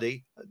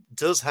Hardy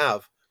does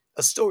have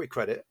a story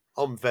credit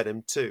on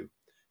Venom 2,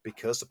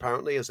 because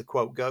apparently, as the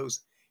quote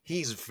goes,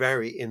 he's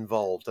very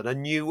involved. And I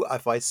knew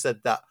if I said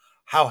that,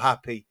 how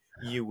happy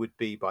you would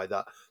be by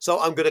that.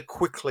 So I'm going to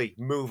quickly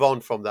move on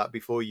from that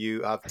before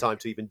you have time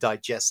to even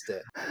digest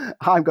it.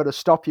 I'm going to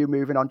stop you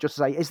moving on just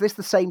to say, is this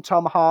the same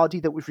Tom Hardy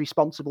that was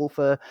responsible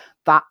for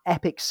that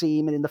epic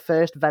scene in the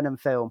first Venom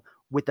film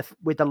with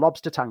the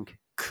lobster tank?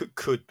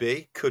 Could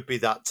be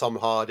that Tom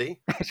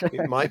Hardy.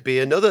 It might be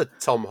another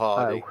Tom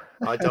Hardy.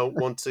 Oh. I don't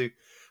want to.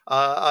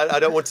 I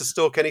don't want to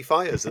stoke any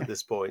fires at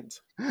this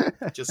point.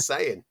 Just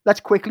saying. Let's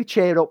quickly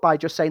cheer up by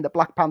just saying that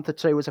Black Panther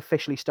 2 has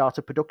officially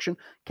started production.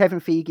 Kevin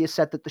Feige has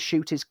said that the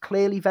shoot is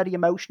clearly very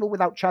emotional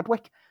without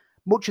Chadwick.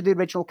 Much of the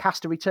original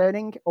cast are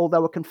returning,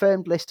 although a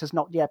confirmed list has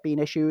not yet been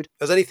issued.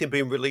 Has anything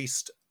been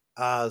released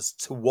as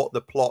to what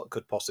the plot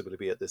could possibly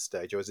be at this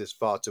stage, or is this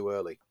far too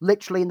early?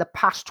 Literally in the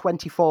past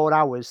 24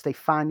 hours, they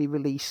finally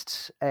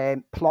released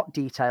plot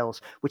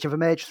details, which have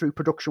emerged through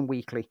Production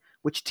Weekly,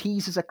 which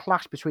teases a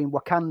clash between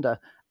Wakanda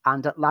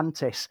and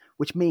Atlantis,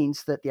 which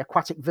means that the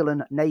aquatic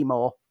villain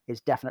Namor is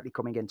definitely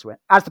coming into it.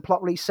 As the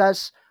plot release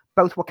says,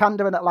 both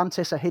Wakanda and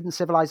Atlantis are hidden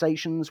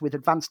civilizations with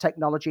advanced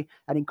technology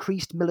and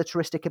increased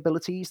militaristic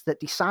abilities that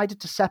decided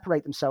to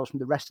separate themselves from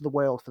the rest of the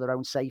world for their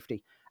own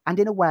safety, and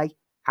in a way,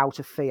 out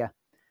of fear.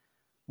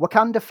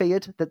 Wakanda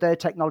feared that their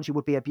technology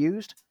would be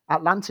abused.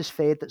 Atlantis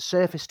feared that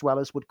surface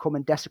dwellers would come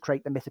and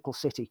desecrate the mythical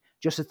city,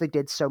 just as they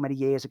did so many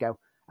years ago.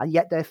 And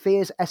yet their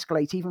fears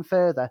escalate even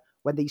further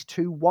when these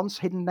two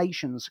once-hidden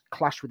nations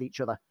clash with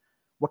each other.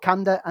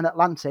 Wakanda and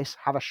Atlantis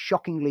have a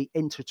shockingly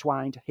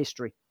intertwined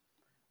history.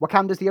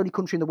 Wakanda is the only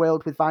country in the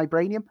world with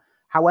vibranium.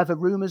 However,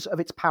 rumours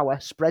of its power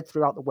spread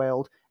throughout the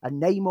world,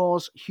 and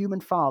Namor's human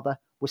father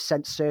was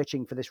sent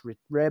searching for this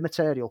rare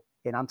material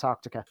in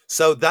Antarctica.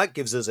 So that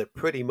gives us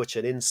pretty much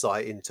an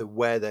insight into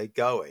where they're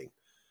going.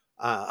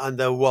 And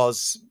there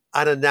was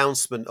an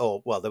announcement,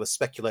 there was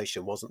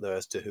speculation, wasn't there,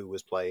 as to who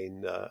was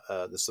playing the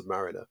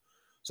Submariner.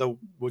 So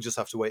we'll just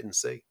have to wait and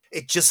see.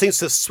 It just seems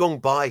to have swung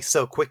by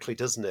so quickly,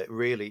 doesn't it?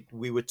 Really,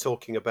 we were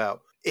talking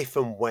about if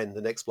and when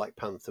the next Black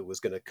Panther was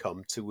going to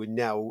come to. We're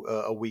now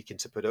a week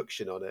into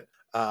production on it.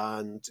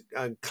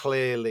 And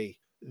clearly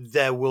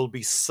there will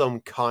be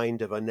some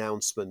kind of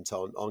announcement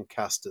on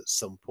cast at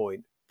some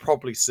point.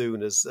 Probably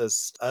soon as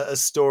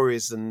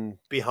stories and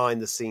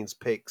behind the scenes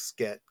pics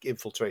get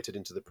infiltrated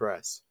into the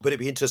press. But it'd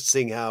be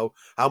interesting how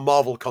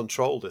Marvel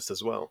control this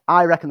as well.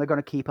 I reckon they're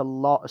going to keep a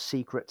lot of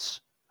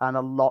secrets and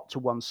a lot to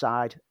one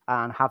side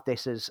and have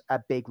this as a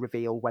big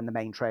reveal when the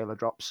main trailer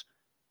drops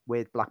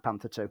with Black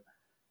Panther 2.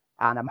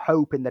 And I'm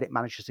hoping that it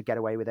manages to get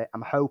away with it.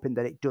 I'm hoping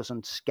that it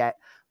doesn't get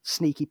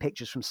sneaky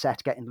pictures from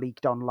set getting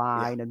leaked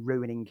online and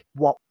ruining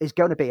what is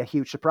going to be a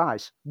huge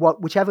surprise.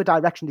 Whichever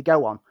direction they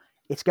go on,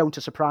 it's going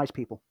to surprise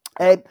people.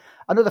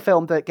 Another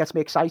film that gets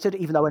me excited,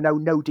 even though I know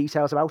no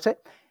details about it,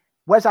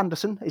 Wes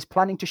Anderson is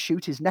planning to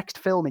shoot his next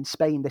film in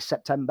Spain this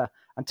September,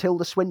 and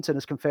Tilda Swinton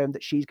has confirmed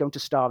that she's going to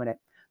star in it.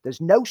 There's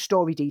no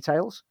story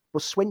details,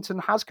 but Swinton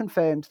has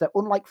confirmed that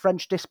unlike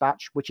French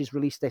Dispatch, which is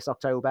released this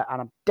October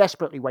and I'm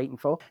desperately waiting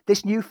for,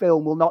 this new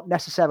film will not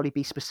necessarily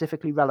be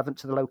specifically relevant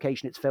to the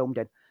location it's filmed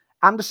in.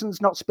 Anderson's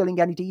not spilling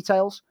any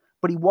details,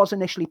 but he was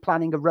initially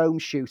planning a Rome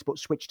shoot, but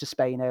switched to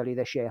Spain early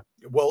this year.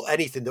 Well,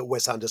 anything that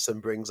Wes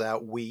Anderson brings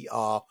out, we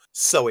are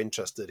so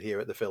interested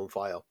here at the Film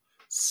File.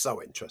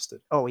 So interested.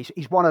 Oh,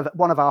 he's one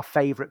of our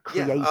favourite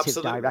Yeah, creative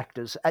absolutely.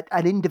 directors.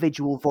 An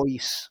individual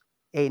voice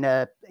in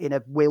a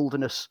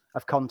wilderness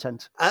of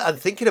content. And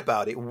thinking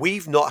about it,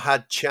 we've not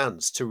had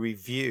chance to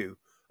review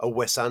a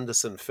Wes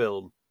Anderson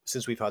film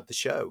since we've had the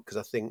show, because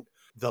I think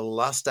the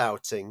last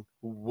outing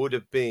would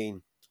have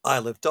been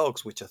Isle of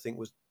Dogs, which I think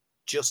was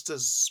just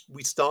as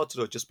we started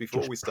or just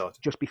before we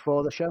started. Just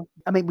before the show.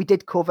 I mean, we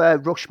did cover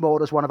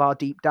Rushmore as one of our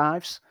deep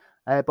dives,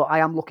 but I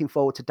am looking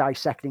forward to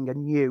dissecting a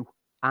new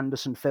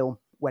Anderson film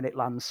when it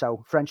lands.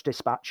 So French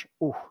Dispatch,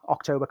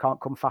 October can't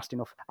come fast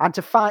enough. And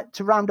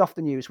to round off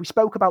the news, we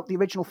spoke about the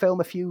original film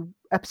a few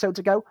episodes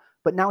ago,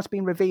 but now it's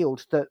been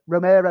revealed that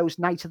Romero's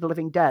Night of the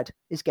Living Dead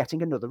is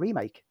getting another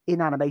remake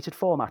in animated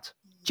format.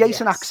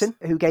 Jason Axon,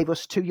 who gave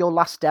us To Your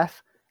Last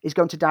Death, is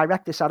going to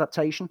direct this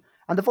adaptation,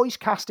 and the voice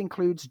cast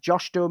includes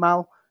Josh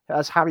Duhamel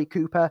as Harry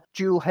Cooper,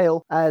 Jewel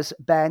Hill as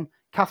Ben,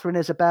 Catherine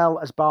Isabel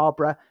as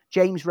Barbara,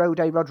 James Rode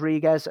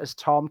Rodriguez as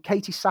Tom,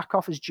 Katie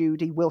Sackhoff as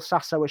Judy, Will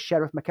Sasso as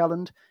Sheriff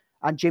McKelland,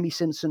 and Jimmy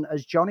Simpson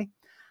as Johnny.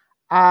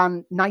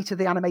 And Night of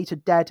the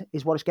Animated Dead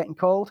is what it's getting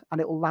called, and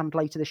it will land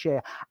later this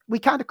year. We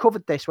kind of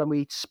covered this when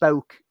we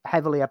spoke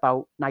heavily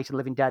about Night of the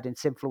Living Dead and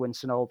its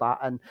influence and all that,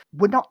 and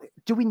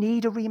do we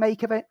need a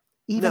remake of it?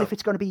 Even if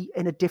it's going to be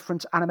in a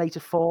different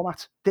animated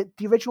format. The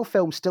original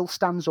film still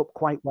stands up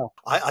quite well.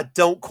 I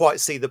don't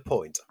quite see the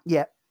point.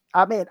 Yeah,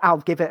 I mean, I'll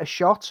give it a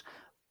shot,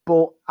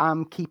 but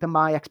I'm keeping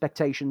my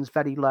expectations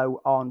very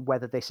low on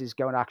whether this is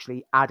going to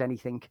actually add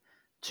anything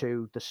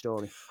to the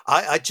story.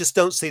 I just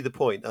don't see the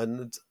point.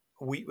 And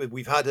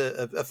we've had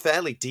a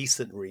fairly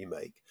decent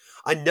remake.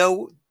 I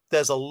know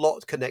there's a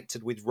lot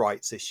connected with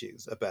rights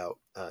issues about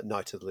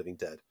Night of the Living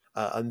Dead.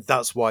 And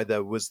that's why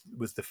there was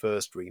the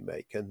first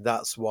remake. And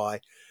that's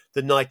why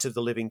the Night of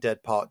the Living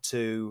Dead Part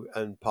 2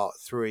 and Part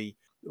 3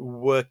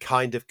 were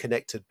kind of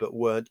connected but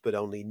weren't, but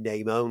only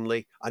name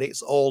only. And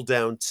it's all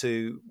down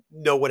to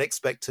no one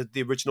expected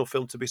the original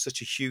film to be such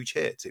a huge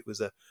hit. It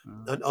was an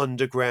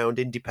underground,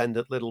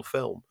 independent little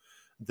film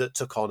that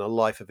took on a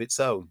life of its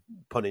own,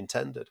 pun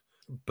intended.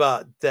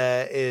 But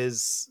there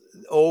is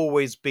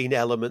always been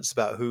elements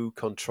about who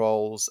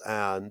controls,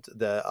 and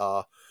there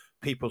are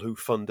people who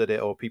funded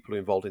it or people who are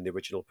involved in the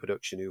original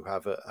production who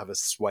have a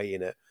sway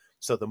in it.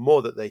 So the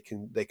more that they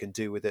can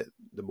do with it,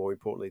 the more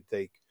importantly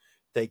they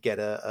get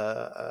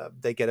a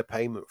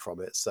payment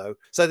from it. So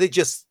they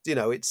just,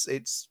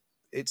 it's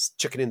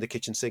chicken in the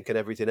kitchen sink and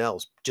everything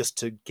else just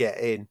to get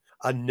in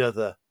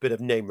another bit of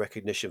name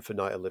recognition for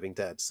Night of the Living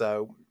Dead.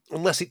 So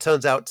unless it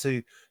turns out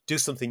to do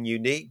something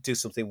unique, do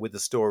something with the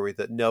story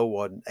that no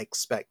one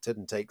expected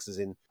and takes us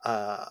in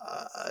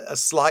a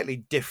slightly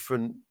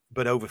different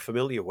but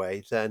over-familiar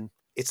way, then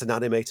it's an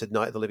animated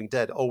Night of the Living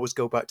Dead. Always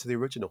go back to the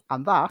original.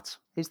 And that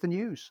is the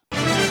news.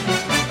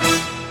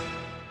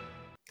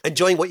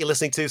 Enjoying what you're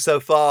listening to so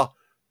far?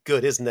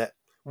 Good, isn't it?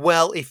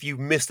 Well, if you've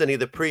missed any of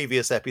the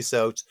previous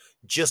episodes,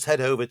 just head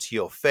over to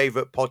your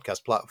favourite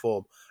podcast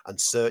platform and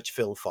search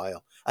Film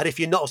File. And if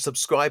you're not a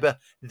subscriber,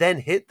 then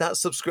hit that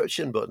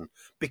subscription button,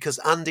 because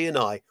Andy and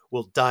I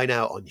will dine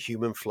out on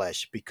human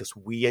flesh because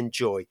we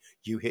enjoy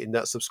you hitting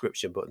that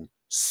subscription button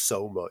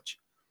so much.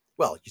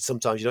 Well,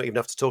 sometimes you don't even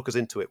have to talk us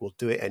into it. We'll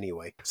do it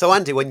anyway. So,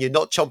 Andy, when you're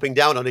not chomping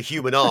down on a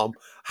human arm,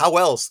 how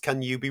else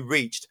can you be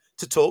reached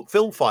to talk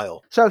Film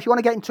File? So if you want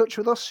to get in touch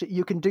with us,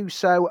 you can do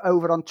so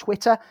over on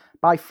Twitter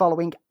by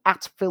following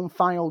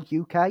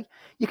 @FilmFileUK.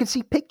 You can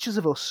see pictures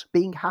of us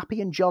being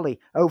happy and jolly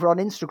over on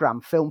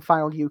Instagram,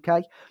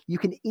 FilmFileUK. You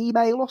can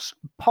email us,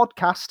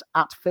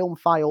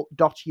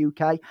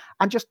 podcast@filmfile.uk,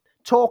 and just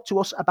talk to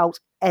us about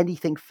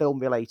anything film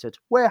related.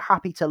 We're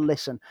happy to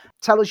listen.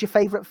 Tell us your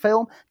favourite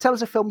film. Tell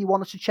us a film you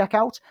want us to check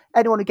out.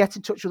 Anyone who gets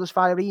in touch with us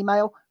via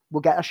email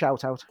will get a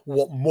shout out.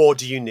 What more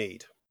do you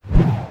need?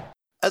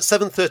 At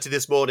 7:30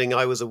 this morning,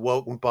 I was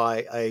awoken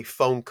by a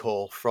phone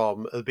call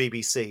from the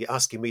BBC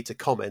asking me to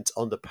comment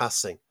on the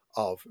passing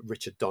of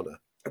Richard Donner.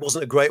 It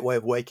wasn't a great way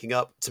of waking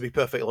up. To be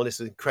perfectly honest,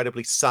 an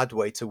incredibly sad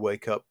way to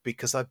wake up,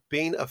 because I've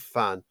been a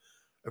fan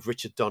of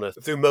Richard Donner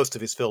through most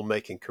of his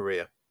filmmaking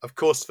career. Of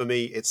course, for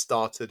me, it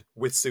started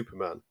with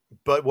Superman.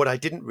 But what I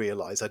didn't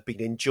realise, I'd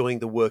been enjoying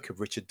the work of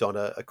Richard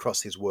Donner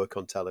across his work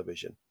on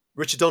television.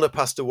 Richard Donner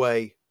passed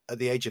away at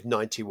the age of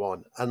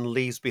 91 and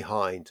leaves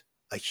behind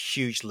a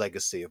huge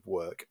legacy of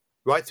work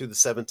right through the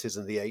 70s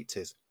and the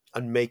 80s,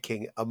 and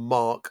making a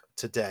mark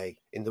today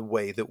in the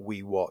way that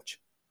we watch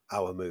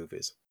our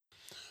movies.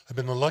 I've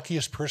been the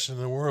luckiest person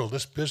in the world.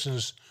 This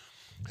business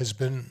has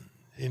been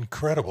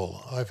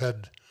incredible. I've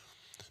had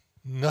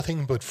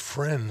nothing but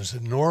friends.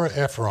 Nora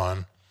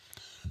Ephron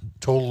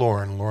told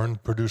Lauren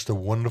produced a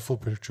wonderful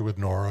picture with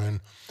Nora,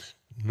 and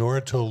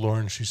Nora told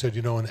Lauren, she said,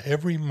 in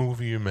every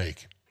movie you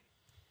make,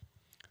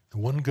 the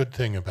one good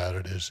thing about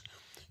it is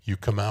you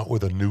come out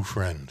with a new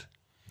friend.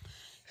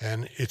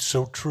 And it's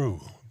so true.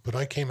 But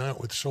I came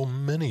out with so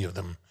many of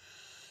them.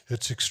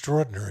 It's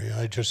extraordinary.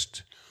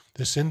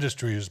 This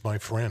industry is my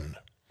friend.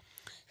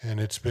 And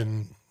it's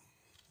been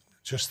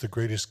just the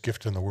greatest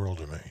gift in the world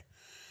to me.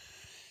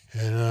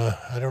 And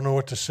I don't know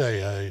what to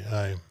say.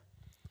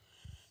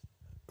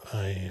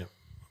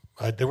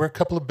 There were a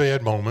couple of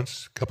bad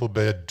moments, a couple of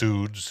bad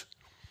dudes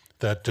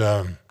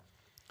that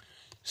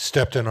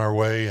stepped in our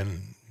way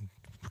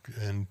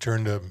and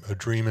turned a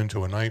dream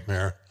into a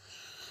nightmare.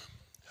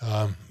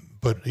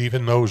 But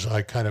even those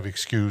I kind of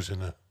excuse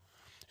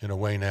in a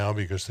way now,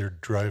 because they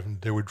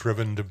were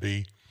driven to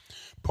be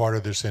part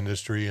of this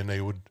industry, and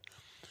they would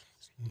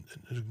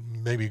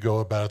maybe go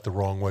about it the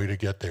wrong way to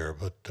get there.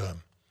 But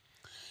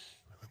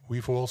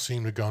we've all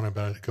seemed to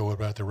go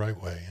about the right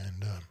way,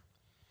 and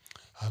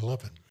I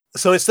love it.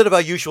 So instead of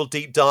our usual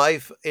deep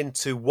dive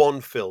into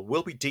one film,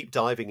 we'll be deep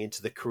diving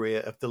into the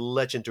career of the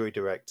legendary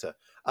director,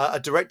 a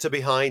director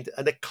behind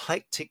an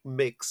eclectic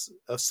mix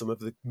of some of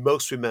the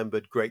most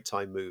remembered great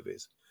time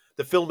movies.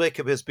 The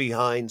filmmaker is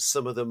behind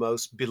some of the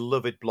most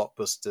beloved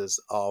blockbusters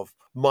of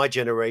my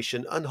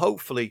generation and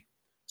hopefully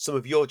some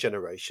of your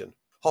generation,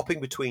 hopping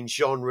between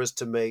genres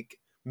to make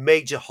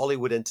major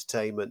Hollywood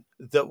entertainment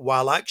that,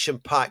 while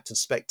action-packed and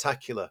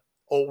spectacular,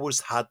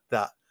 always had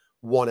that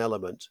one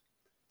element.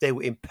 They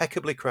were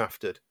impeccably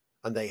crafted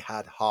and they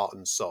had heart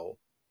and soul.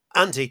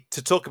 Andy,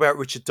 to talk about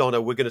Richard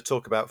Donner, we're going to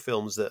talk about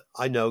films that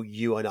I know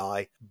you and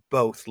I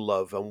both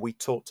love. And we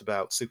talked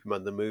about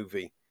Superman the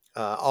movie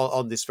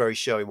on this very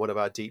show in one of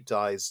our deep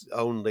dives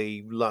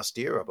only last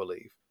year, I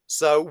believe.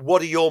 So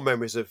what are your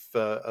memories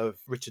of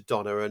Richard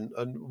Donner,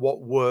 and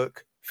what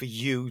work for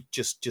you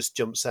just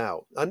jumps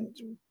out? And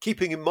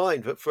keeping in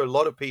mind that for a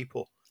lot of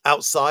people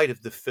outside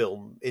of the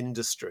film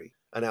industry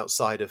and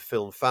outside of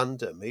film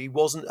fandom, he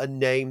wasn't a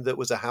name that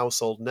was a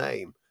household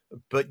name,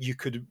 but you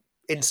could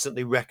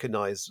instantly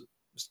recognize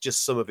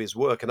just some of his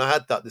work. And I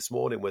had that this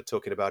morning. We're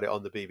talking about it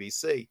on the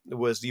BBC,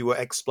 was you were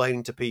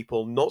explaining to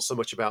people not so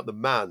much about the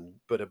man,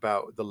 but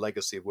about the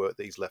legacy of work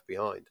that he's left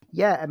behind.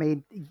 Yeah, I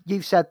mean,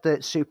 you said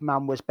that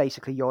Superman was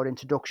basically your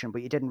introduction,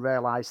 but you didn't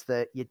realize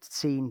that you'd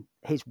seen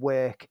his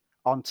work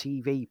on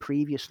TV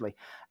previously.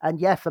 And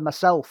yeah, for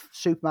myself,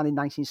 Superman in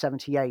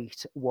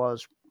 1978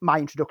 was my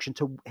introduction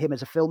to him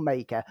as a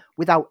filmmaker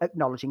without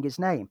acknowledging his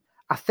name.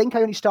 I think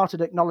I only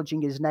started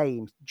acknowledging his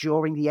name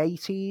during the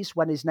 80s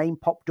when his name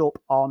popped up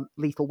on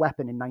Lethal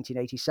Weapon in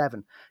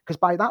 1987. Because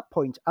by that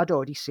point, I'd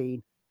already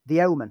seen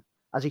The Omen.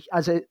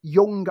 As a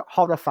young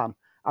horror fan,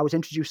 I was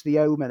introduced to The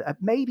Omen at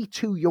maybe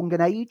too young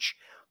an age.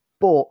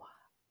 But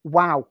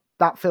wow,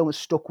 that film has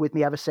stuck with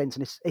me ever since.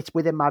 And it's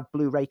within my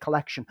Blu-ray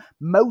collection.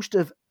 Most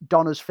of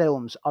Donner's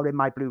films are in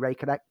my Blu-ray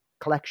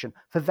collection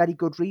for very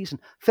good reason.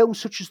 Films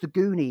such as The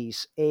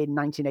Goonies in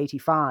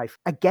 1985.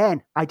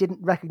 Again, I didn't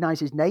recognize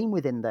his name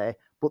within there,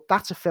 but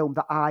that's a film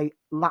that I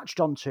latched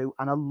onto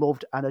and I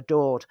loved and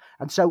adored.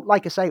 And so,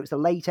 like I say, it was the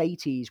late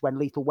 80s when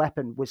Lethal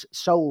Weapon was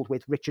sold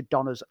with Richard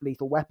Donner's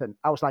Lethal Weapon.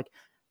 I was like,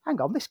 hang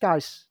on, this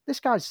guy's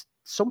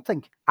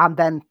something. And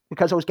then,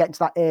 because I was getting to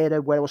that era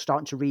where I was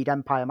starting to read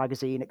Empire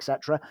magazine,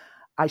 etc.,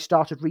 I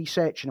started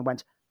researching and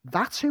went,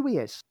 that's who he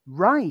is.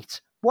 Right.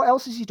 What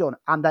else has he done?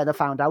 And then I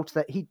found out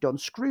that he'd done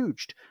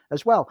Scrooged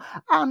as well.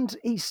 And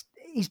he's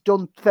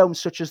done films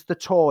such as The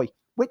Toy,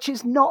 which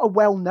is not a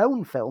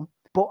well-known film,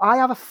 but I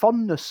have a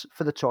fondness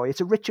for The Toy.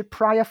 It's a Richard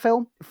Pryor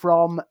film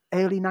from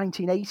early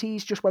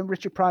 1980s, just when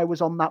Richard Pryor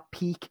was on that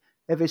peak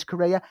of his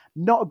career.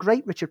 Not a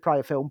great Richard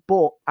Pryor film,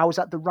 but I was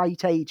at the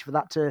right age for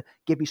that to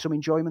give me some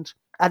enjoyment.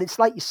 And it's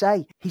like you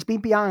say, he's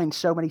been behind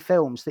so many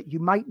films that you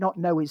might not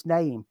know his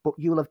name, but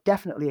you'll have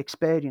definitely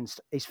experienced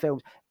his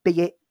films,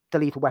 be it the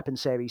Lethal Weapon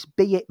series,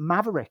 be it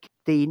Maverick,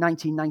 the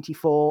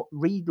 1994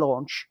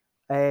 relaunch,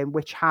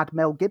 which had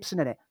Mel Gibson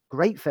in it.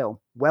 Great film,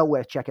 well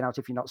worth checking out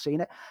if you've not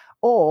seen it.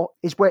 Or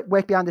his work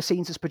behind the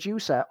scenes as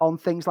producer on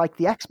things like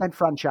the X-Men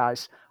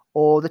franchise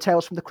or the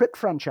Tales from the Crypt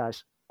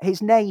franchise.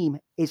 His name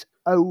is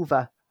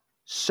over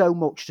so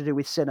much to do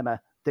with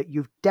cinema that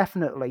you've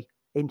definitely,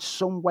 in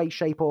some way,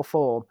 shape or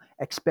form,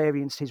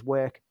 experienced his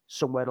work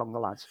somewhere along the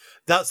lines.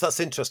 That's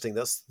interesting.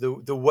 That's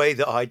the way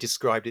that I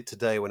described it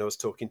today when I was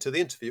talking to the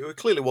interviewer. It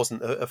clearly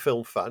wasn't a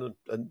film fan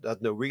and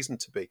had no reason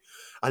to be.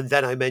 And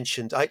then I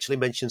actually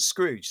mentioned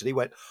Scrooge, and he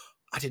went,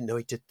 I didn't know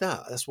he did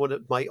that. That's one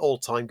of my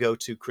all-time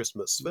go-to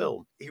Christmas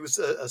film. He was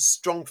a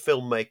strong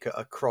filmmaker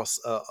across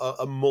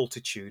a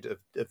multitude of,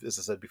 as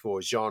I said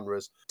before,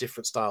 genres,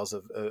 different styles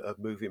of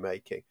movie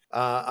making.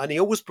 And he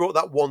always brought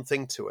that one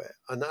thing to it.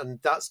 And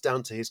that's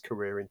down to his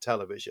career in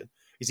television,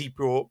 is he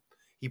brought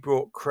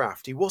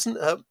craft. He wasn't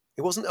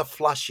a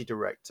flashy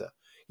director.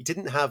 He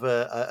didn't have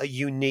a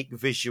unique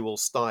visual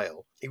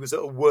style. He was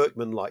a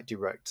workman-like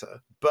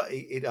director, but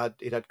it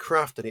had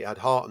craft and it had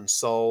heart and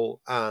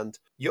soul, and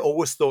you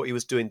always thought he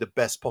was doing the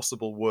best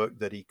possible work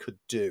that he could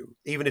do.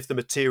 Even if the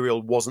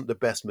material wasn't the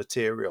best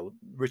material,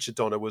 Richard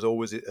Donner was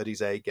always at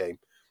his A game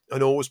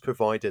and always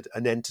provided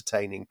an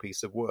entertaining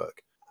piece of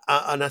work.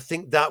 And I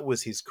think that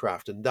was his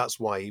craft, and that's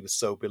why he was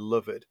so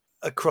beloved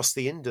across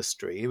the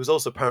industry. He was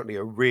also apparently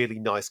a really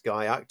nice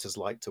guy. Actors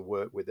liked to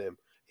work with him.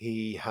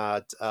 He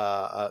had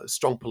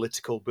strong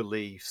political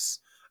beliefs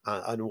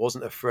and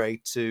wasn't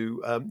afraid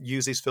to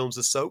use his films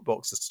as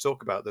soapboxes to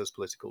talk about those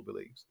political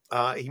beliefs.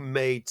 He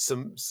made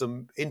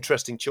some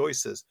interesting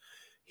choices.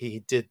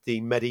 He did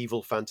the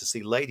medieval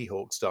fantasy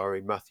Ladyhawke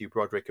starring Matthew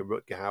Broderick and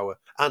Rutger Hauer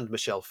and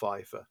Michelle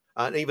Pfeiffer.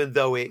 And even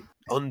though it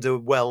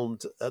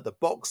underwhelmed at the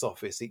box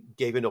office, it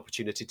gave an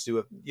opportunity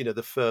to do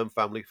the firm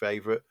family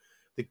favourite,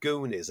 The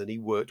Goonies, and he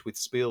worked with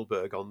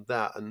Spielberg on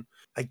that. And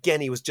again,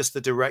 he was just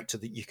the director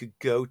that you could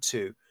go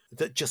to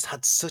that just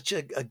had such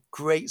a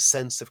great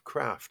sense of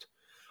craft.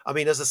 I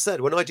mean, as I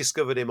said, when I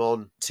discovered him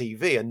on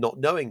TV and not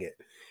knowing it,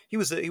 he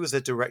was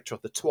a director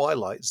of The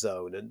Twilight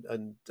Zone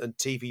and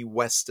TV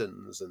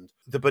westerns and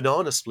the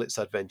Banana Splits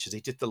adventures. He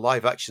did the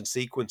live action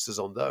sequences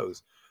on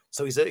those.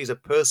 So he's a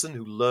person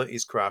who learnt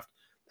his craft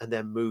and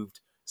then moved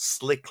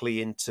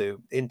slickly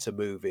into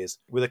movies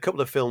with a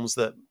couple of films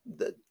that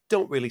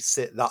don't really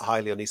sit that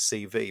highly on his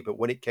CV. But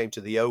when it came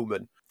to The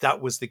Omen,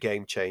 that was the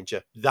game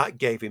changer. That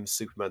gave him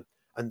Superman,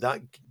 and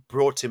that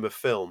brought him a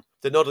film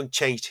that not only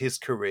changed his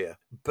career,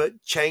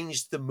 but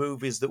changed the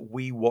movies that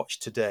we watch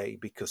today,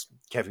 because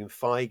Kevin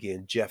Feige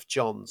and Jeff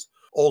Johns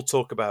all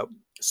talk about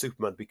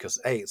Superman because,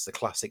 A, it's the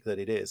classic that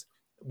it is,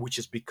 which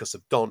is because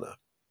of Donner.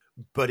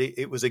 But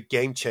it was a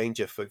game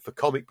changer for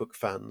comic book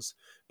fans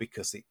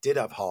because it did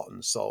have heart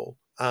and soul.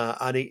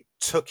 And it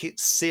took it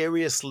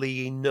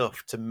seriously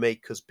enough to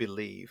make us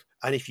believe.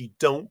 And if you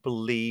don't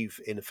believe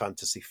in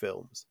fantasy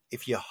films,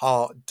 if your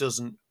heart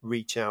doesn't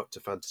reach out to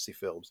fantasy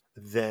films,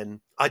 then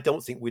I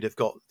don't think we'd have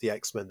got the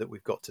X-Men that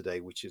we've got today,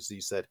 which, as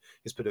you said,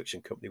 his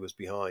production company was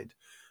behind.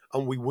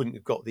 And we wouldn't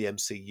have got the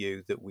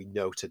MCU that we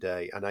know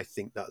today. And I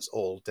think that's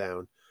all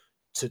down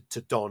to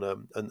Donner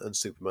and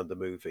Superman the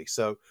movie.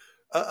 So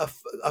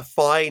a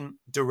fine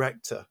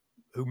director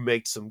who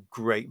made some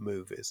great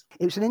movies.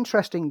 It was an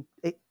interesting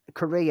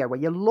career where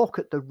you look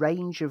at the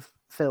range of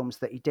films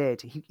that he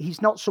did.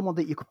 He's not someone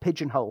that you could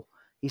pigeonhole.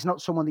 He's not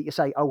someone that you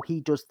say, oh,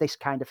 he does this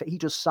kind of, he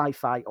does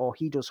sci-fi, or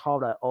he does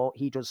horror, or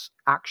he does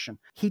action.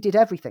 He did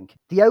everything.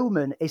 The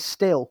Omen is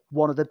still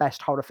one of the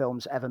best horror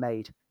films ever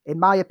made. In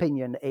my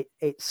opinion,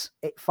 it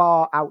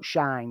far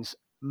outshines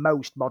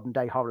most modern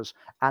day horrors,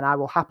 and I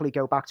will happily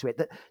go back to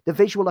it. The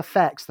visual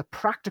effects, the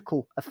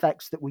practical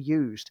effects that were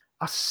used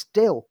are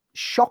still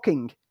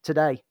shocking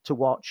today to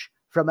watch,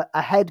 from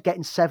a head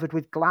getting severed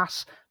with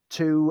glass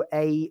to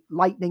a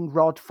lightning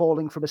rod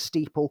falling from a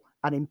steeple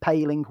and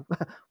impaling,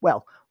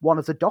 well, one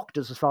of the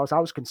doctors, as far as I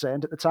was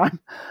concerned at the time.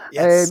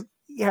 Yes.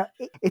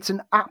 It's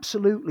an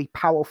absolutely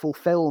powerful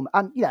film.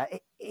 And yeah,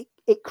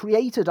 it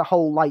created a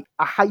whole, like,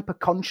 a hyper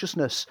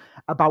consciousness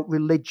about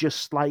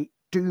religious, like,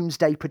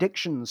 doomsday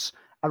predictions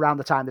around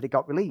the time that it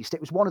got released. It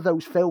was one of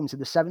those films in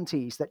the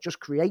 70s that just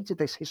created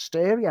this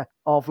hysteria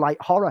of,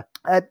 like, horror.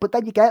 But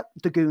then you get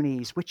The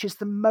Goonies, which is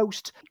the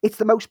most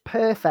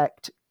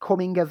perfect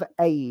coming of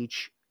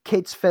age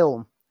kids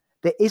film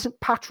that isn't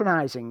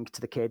patronizing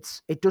to the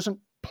kids. It doesn't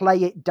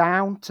play it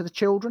down to the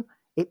children.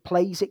 It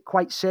plays it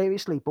quite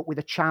seriously, but with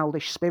a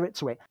childish spirit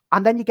to it.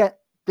 And then you get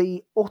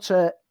the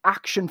utter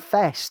action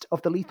fest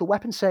of the Lethal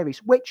Weapon series,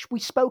 which we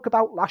spoke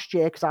about last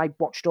year because I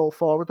watched all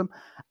 4 of them,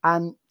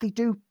 and they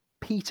do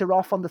peter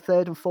off on the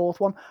 3rd and 4th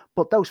one,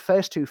 but those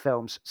first 2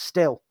 films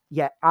still,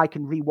 I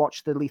can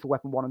rewatch the Lethal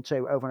Weapon 1 and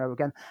 2 over and over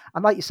again.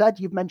 And like you said,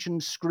 you've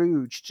mentioned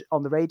Scrooged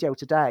on the radio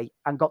today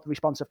and got the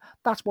response of,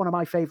 that's one of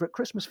my favourite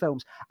Christmas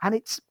films. And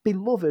it's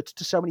beloved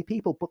to so many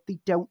people, but they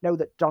don't know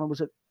that Donner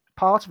was a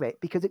part of it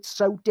because it's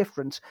so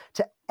different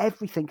to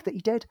everything that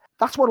he did.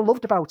 That's what I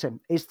loved about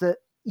him, is that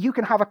you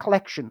can have a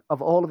collection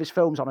of all of his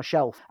films on a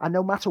shelf, and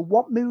no matter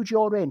what mood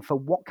you're in for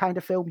what kind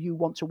of film you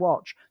want to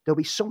watch, there'll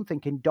be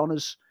something in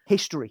Donner's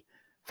history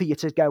for you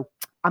to go,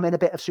 I'm in a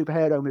bit of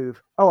superhero mood.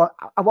 Oh,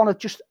 I want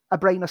just a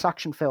brainless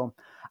action film.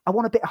 I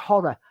want a bit of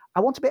horror. I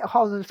want a bit of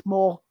horror that's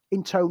more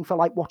in tone for,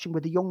 like, watching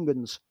with the young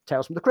uns.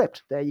 Tales from the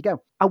Crypt. There you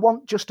go. I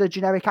want just a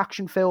generic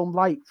action film,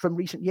 like, from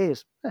recent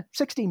years.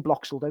 16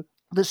 blocks will do.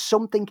 There's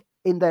something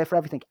in there for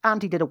everything.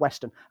 And he did a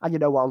Western. And you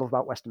know what I love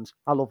about Westerns?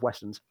 I love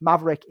Westerns.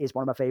 Maverick is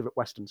one of my favourite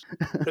Westerns.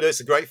 It's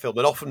a great film,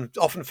 and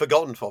often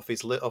forgotten off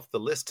the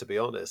list, to be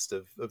honest,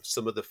 of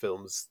some of the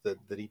films that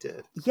he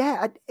did.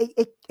 Yeah,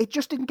 it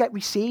just didn't get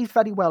received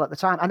very well at the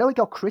time. I know it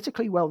got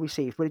critically well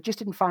received, but it just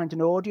didn't find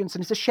an audience.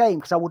 And it's a shame,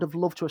 because I would have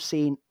loved to have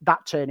seen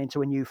that turn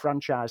into a new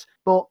franchise.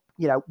 But,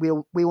 you know,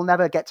 we will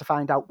never get to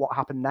find out what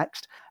happened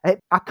next.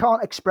 I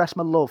can't express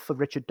my love for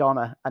Richard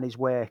Donner and his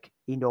work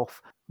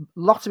enough.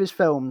 Lots of his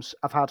films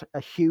have had a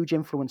huge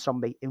influence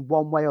on me in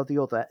one way or the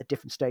other at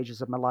different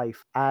stages of my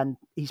life. And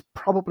he's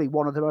probably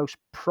one of the most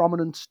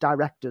prominent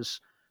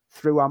directors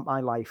throughout my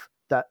life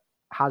that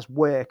has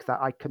work that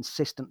I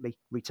consistently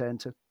return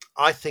to.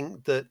 I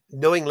think that,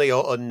 knowingly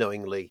or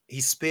unknowingly, he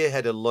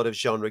spearheaded a lot of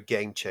genre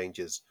game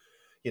changers.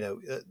 You know,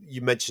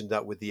 you mentioned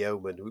that with The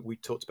Omen. We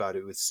talked about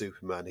it with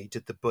Superman. He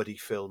did the buddy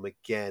film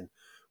again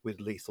with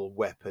Lethal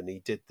Weapon. He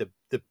did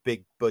the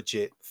big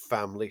budget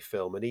family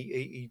film, and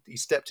he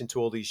stepped into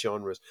all these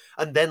genres,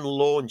 and then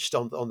launched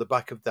on the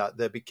back of that.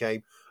 There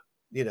became,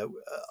 you know,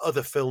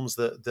 other films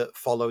that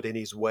followed in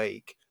his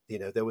wake. You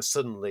know, there were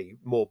suddenly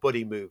more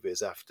buddy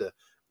movies after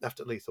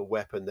Lethal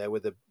Weapon. There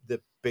were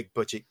the big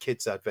budget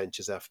kids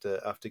adventures after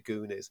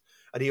Goonies,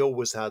 and he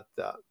always had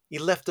that. He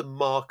left a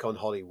mark on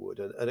Hollywood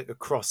and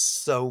across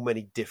so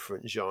many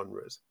different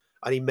genres.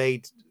 and he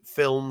made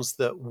films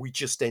that we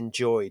just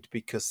enjoyed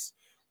because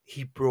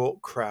he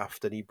brought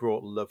craft and he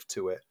brought love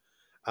to it,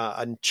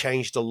 and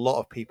changed a lot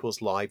of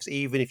people's lives.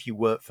 Even if you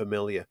weren't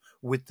familiar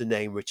with the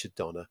name Richard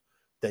Donner,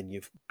 then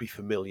you'd be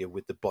familiar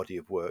with the body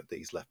of work that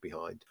he's left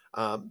behind.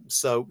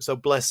 So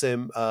bless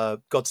him.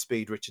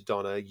 Godspeed, Richard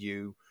Donner.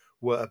 You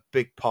were a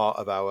big part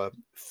of our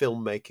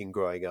filmmaking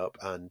growing up,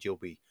 and you'll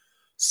be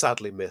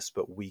sadly missed,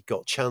 but we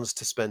got chance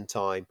to spend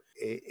time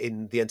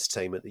in the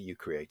entertainment that you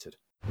created.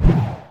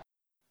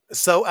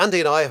 So Andy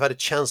and I have had a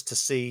chance to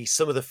see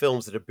some of the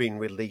films that have been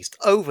released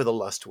over the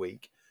last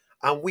week,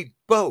 and we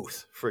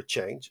both, for a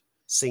change,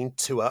 seen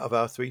 2 out of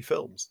our 3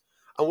 films.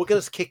 And we're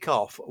going to kick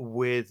off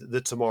with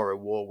The Tomorrow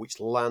War, which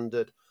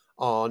landed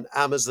on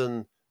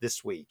Amazon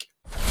this week.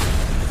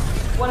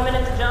 1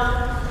 minute to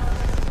jump.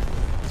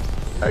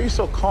 How are you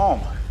so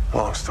calm?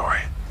 Long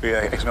story.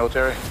 Yeah,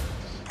 ex-military?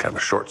 Kind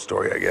of a short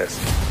story, I guess.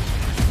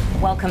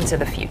 Welcome to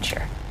the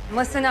future.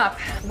 Listen up.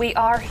 We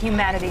are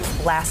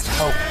humanity's last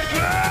hope.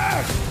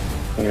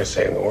 I'm gonna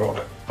save the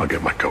world. I'll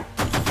get my coat.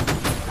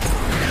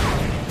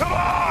 Come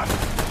on!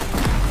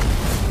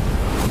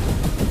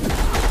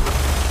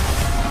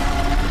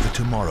 The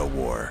Tomorrow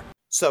War.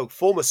 So,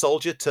 former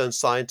soldier turned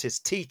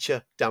scientist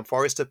teacher Dan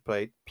Forrester,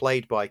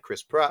 played by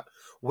Chris Pratt,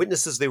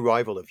 witnesses the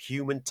arrival of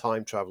human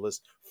time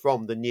travelers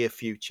from the near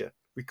future,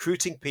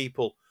 recruiting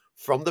people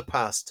from the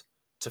past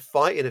to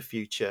fight in a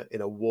future in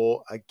a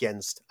war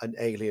against an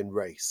alien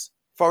race.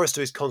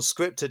 Forrester is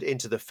conscripted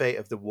into the fate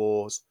of the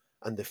wars,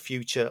 and the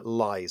future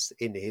lies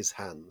in his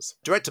hands.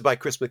 Directed by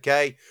Chris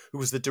McKay, who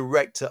was the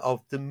director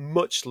of the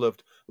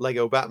much-loved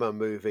Lego Batman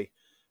movie,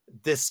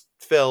 this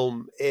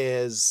film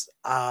is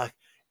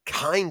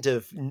kind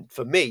of,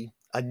 for me,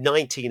 a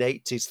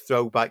 1980s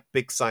throwback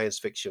big science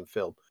fiction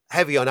film.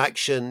 Heavy on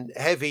action,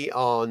 heavy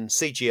on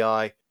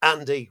CGI.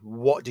 Andy,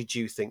 what did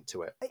you think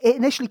to it? It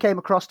initially came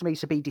across to me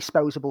to be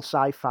disposable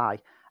sci-fi,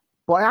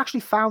 but I actually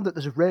found that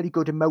there's a really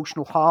good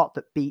emotional heart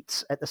that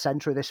beats at the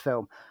centre of this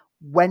film.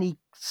 When he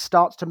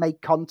starts to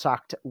make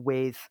contact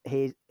with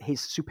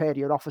his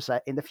superior officer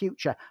in the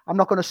future. I'm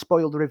not going to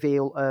spoil the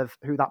reveal of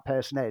who that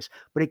person is,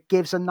 but it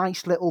gives a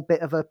nice little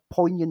bit of a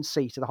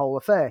poignancy to the whole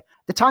affair.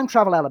 The time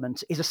travel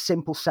element is a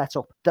simple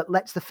setup that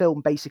lets the film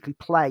basically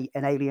play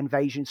an alien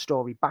invasion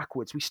story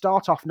backwards. We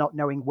start off not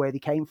knowing where they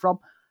came from,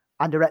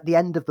 and are at the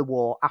end of the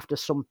war after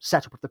some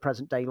setup of the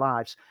present-day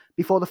lives,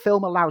 before the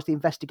film allows the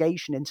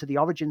investigation into the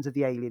origins of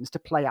the aliens to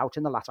play out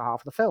in the latter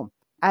half of the film.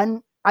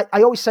 And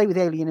I always say with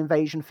alien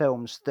invasion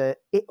films that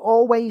it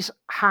always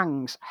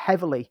hangs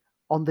heavily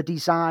on the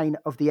design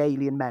of the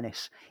alien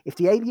menace. If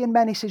the alien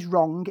menace is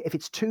wrong, if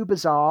it's too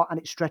bizarre and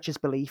it stretches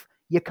belief,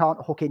 you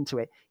can't hook into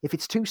it. If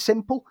it's too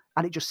simple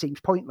and it just seems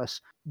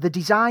pointless. The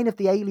design of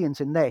the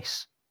aliens in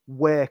this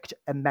worked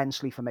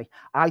immensely for me.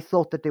 I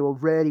thought that they were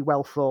really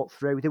well thought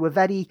through. They were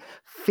very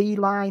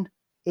feline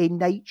in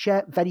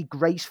nature, very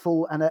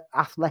graceful and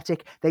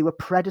athletic. They were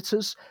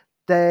predators.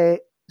 Their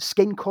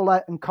skin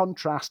colour and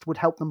contrast would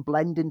help them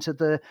blend into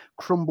the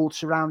crumbled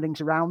surroundings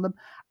around them.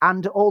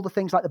 And all the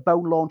things like the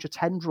bone launcher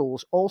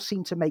tendrils all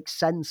seem to make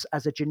sense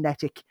as a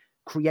genetic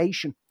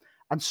creation.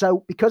 And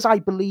so because I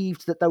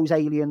believed that those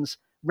aliens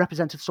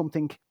represented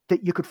something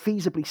that you could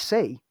feasibly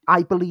see,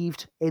 I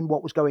believed in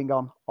what was going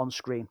on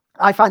screen.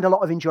 I find a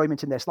lot of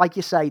enjoyment in this. Like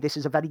you say, this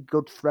is a very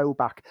good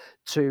throwback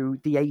to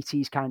the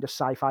 80s kind of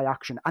sci-fi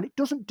action. And it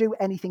doesn't do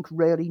anything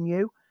really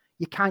new.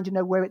 You kind of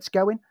know where it's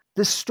going.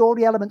 There's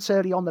story elements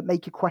early on that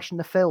make you question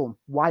the film.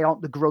 Why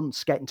aren't the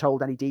grunts getting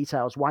told any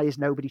details? Why is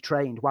nobody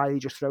trained? Why are they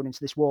just thrown into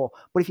this war?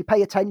 But if you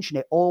pay attention,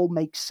 it all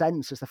makes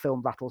sense as the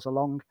film rattles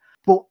along.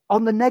 But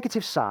on the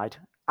negative side,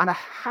 and I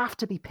have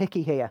to be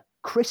picky here,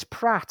 Chris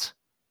Pratt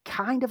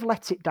kind of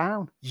lets it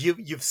down.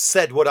 You've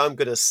said what I'm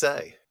going to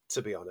say,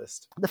 to be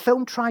honest. The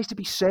film tries to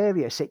be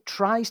serious. It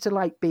tries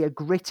to be a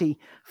gritty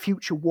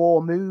future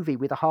war movie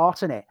with a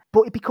heart in it.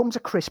 But it becomes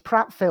a Chris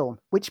Pratt film,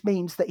 which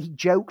means that he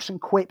jokes and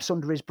quips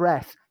under his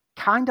breath,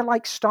 kind of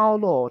like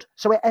Star-Lord.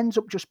 So it ends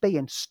up just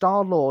being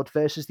Star-Lord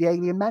versus the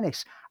alien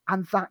menace.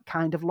 And that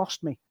kind of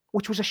lost me,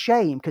 which was a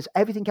shame because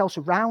everything else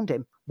around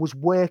him was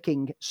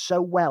working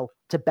so well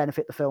to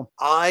benefit the film.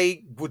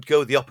 I would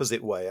go the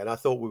opposite way, and I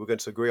thought we were going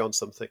to agree on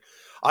something.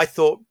 I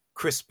thought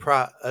Chris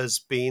Pratt as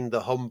being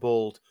the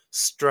humbled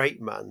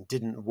straight man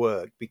didn't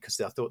work because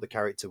I thought the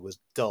character was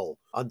dull.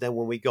 And then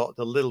when we got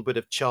the little bit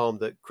of charm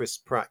that Chris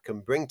Pratt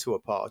can bring to a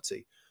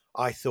party,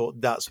 I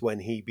thought that's when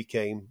he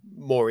became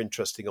more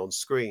interesting on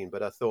screen.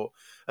 But I thought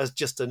as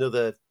just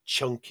another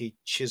chunky,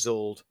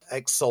 chiseled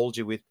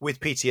ex-soldier with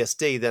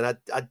PTSD, then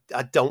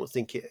I don't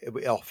think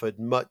it offered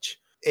much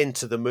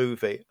into the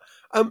movie.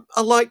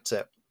 I liked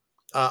it.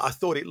 I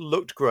thought it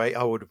looked great.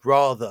 I would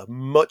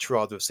much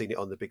rather have seen it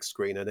on the big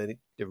screen. And then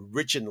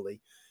originally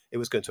it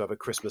was going to have a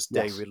Christmas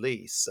Day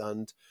release.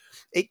 And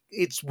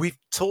we've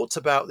talked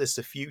about this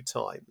a few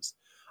times.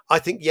 I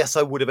think, yes,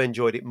 I would have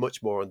enjoyed it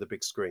much more on the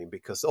big screen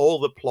because all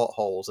the plot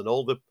holes and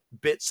all the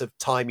bits of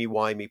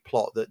timey-wimey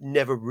plot that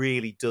never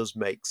really does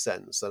make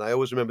sense. And I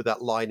always remember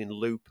that line in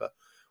Looper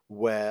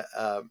where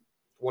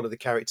one of the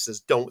characters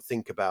says, "Don't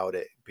think about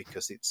it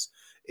because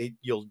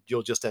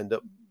you'll just end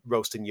up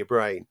roasting your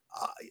brain.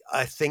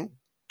 I think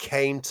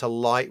came to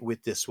light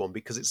with this one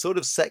because it sort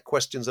of set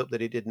questions up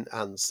that it didn't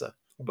answer.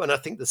 But I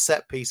think the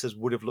set pieces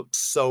would have looked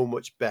so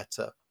much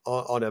better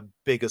on a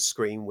bigger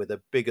screen with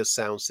a bigger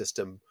sound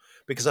system,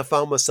 because I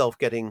found myself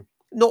getting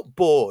not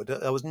bored.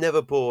 I was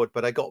never bored,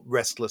 but I got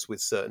restless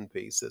with certain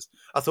pieces.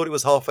 I thought it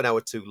was half an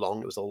hour too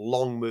long. It was a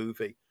long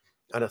movie,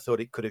 and I thought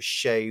it could have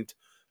shaved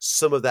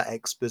some of that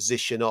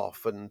exposition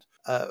off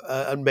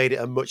and made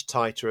it a much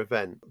tighter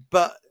event.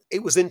 But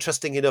it was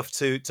interesting enough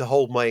to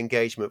hold my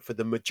engagement for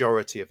the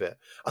majority of it.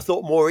 I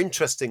thought more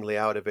interestingly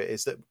out of it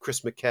is that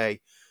Chris McKay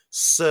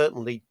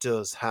certainly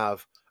does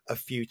have a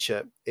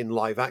future in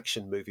live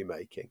action movie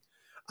making.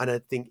 And I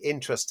think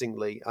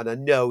interestingly, and I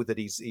know that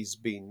he's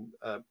been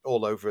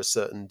all over a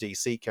certain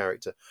DC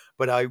character,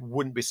 but I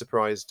wouldn't be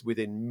surprised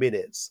within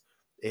minutes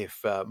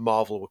if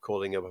Marvel were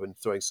calling him up and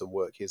throwing some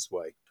work his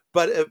way.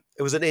 But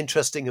it was an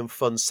interesting and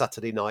fun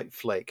Saturday night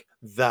flick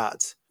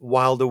that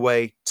whiled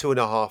away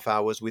 2.5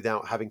 hours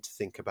without having to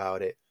think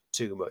about it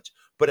too much.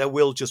 But I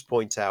will just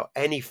point out,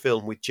 any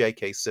film with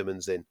J.K.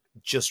 Simmons in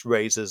just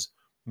raises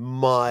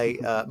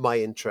my my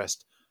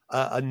interest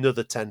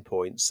another 10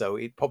 points. So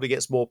it probably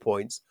gets more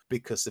points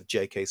because of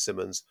J.K.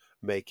 Simmons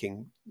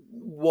making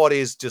what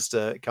is just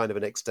a kind of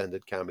an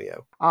extended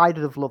cameo. I'd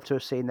have loved to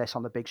have seen this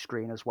on the big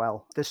screen as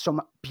well. There's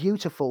some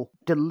beautiful,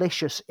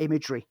 delicious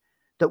imagery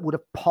that would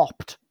have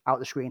popped out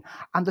the screen.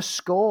 And the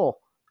score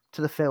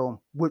to the film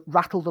would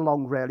rattled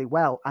along really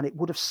well, and it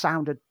would have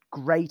sounded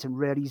great and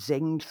really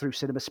zinged through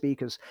cinema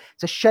speakers.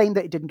 It's a shame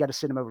that it didn't get a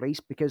cinema release,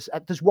 because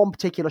there's one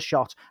particular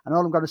shot, and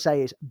all I'm going to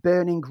say is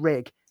burning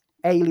rig,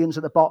 aliens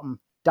at the bottom,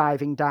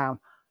 diving down.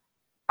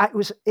 It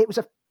was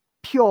a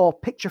pure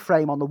picture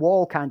frame on the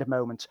wall kind of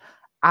moment,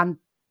 and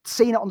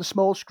seeing it on the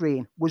small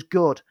screen was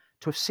good.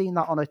 To have seen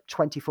that on a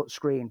 20-foot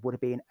screen would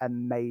have been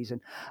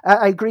amazing.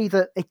 I agree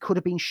that it could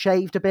have been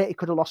shaved a bit. It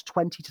could have lost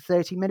 20 to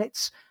 30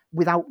 minutes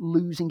without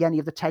losing any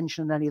of the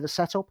tension and any of the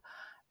setup.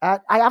 I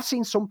have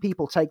seen some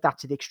people take that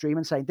to the extreme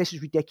and saying, this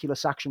is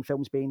ridiculous, action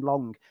films being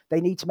long.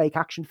 They need to make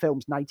action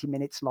films 90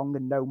 minutes long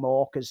and no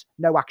more, because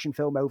no action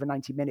film over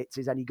 90 minutes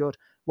is any good.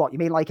 What, you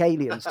mean like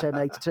Aliens,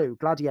 Terminator 2,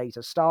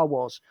 Gladiator, Star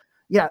Wars?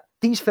 Yeah,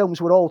 these films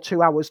were all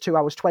 2 hours, 2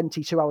 hours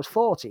 20, 2 hours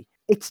 40.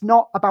 It's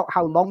not about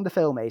how long the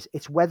film is,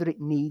 it's whether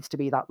it needs to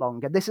be that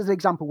long. And this is an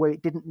example where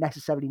it didn't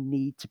necessarily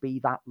need to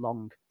be that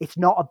long. It's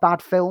not a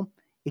bad film,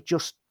 it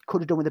just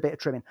could have done with a bit of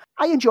trimming.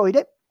 I enjoyed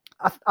it.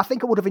 I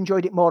think I would have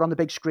enjoyed it more on the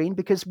big screen,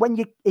 because when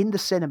you're in the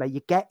cinema,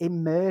 you get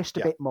immersed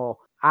a bit more.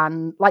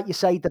 And like you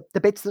say, the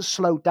bits that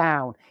slow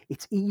down,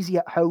 it's easy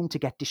at home to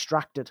get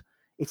distracted.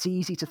 It's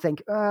easy to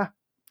think,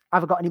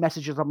 have I got any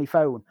messages on my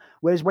phone?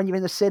 Whereas when you're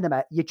in the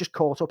cinema, you're just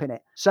caught up in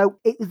it. So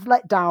it is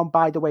let down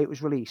by the way it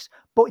was released.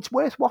 But it's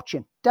worth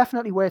watching.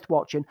 Definitely worth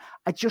watching.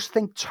 I just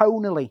think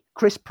tonally,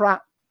 Chris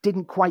Pratt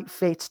didn't quite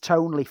fit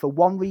tonally for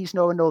one reason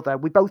or another.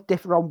 We both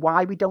differ on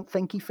why we don't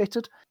think he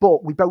fitted,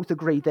 but we both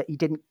agree that he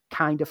didn't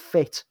kind of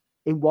fit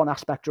in one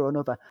aspect or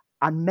another.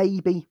 And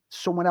maybe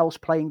someone else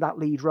playing that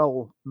lead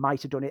role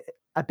might have done it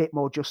a bit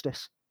more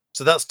justice.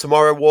 So that's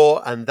Tomorrow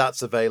War, and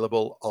that's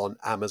available on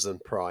Amazon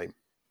Prime.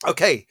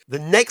 Okay, the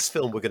next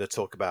film we're going to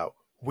talk about,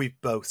 we've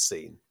both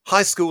seen.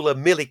 High schooler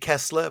Millie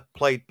Kessler,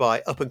 played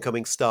by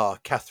up-and-coming star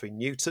Catherine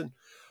Newton,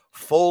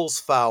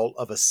 falls foul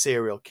of a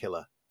serial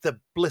killer,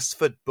 the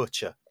Blissford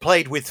Butcher,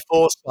 played with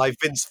force by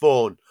Vince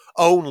Vaughn,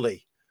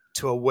 only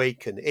to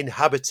awaken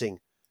inhabiting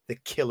the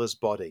killer's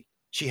body.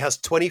 She has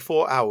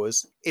 24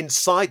 hours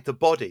inside the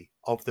body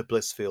of the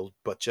Blissfield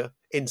Butcher,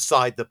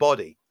 inside the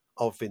body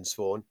of Vince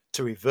Vaughn,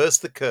 to reverse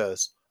the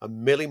curse,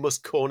 and Millie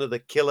must corner the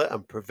killer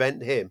and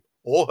prevent him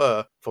or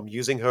her from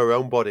using her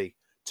own body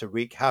to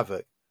wreak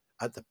havoc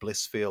at the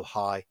Blissfield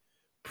High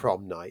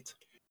prom night.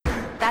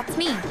 That's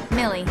me,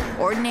 Millie.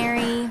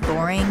 Ordinary,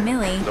 boring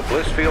Millie. The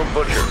Blissfield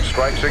Butcher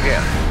strikes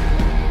again.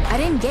 I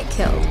didn't get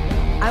killed.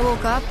 I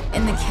woke up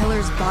in the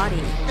killer's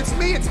body. It's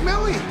me, it's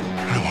Millie.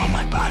 I want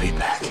my body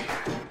back.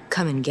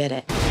 Come and get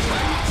it.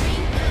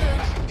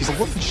 He's a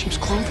wolf in sheep's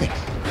clothing.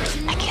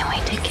 I can't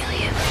wait to kill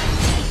you.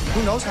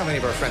 Who knows how many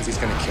of our friends he's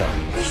gonna kill?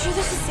 Are you sure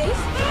this is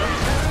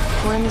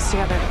safe? We're in this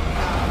together.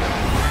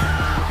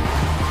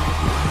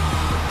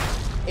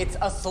 It's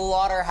a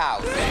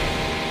slaughterhouse.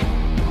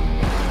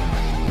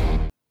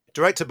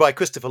 Directed by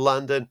Christopher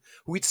Landon,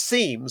 who it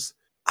seems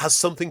has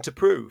something to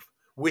prove,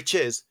 which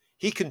is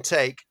he can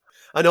take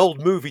an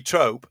old movie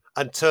trope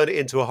and turn it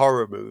into a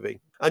horror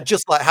movie. And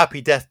just like Happy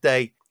Death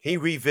Day, he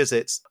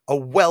revisits a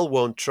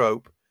well-worn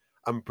trope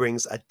and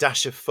brings a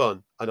dash of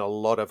fun and a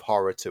lot of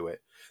horror to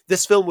it.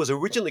 This film was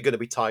originally going to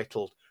be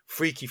titled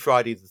Freaky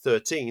Friday the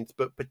 13th,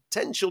 but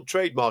potential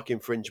trademark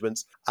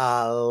infringements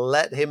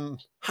let him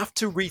have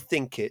to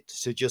rethink it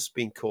to just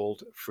being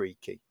called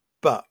Freaky.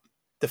 But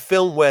the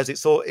film wears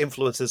its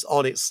influences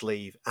on its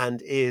sleeve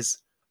and is,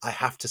 I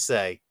have to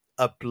say,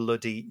 a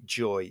bloody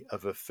joy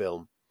of a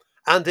film.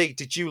 Andy,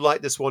 did you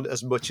like this one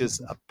as much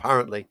as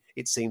apparently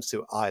it seems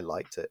to I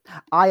liked it?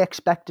 I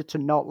expected to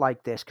not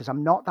like this because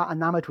I'm not that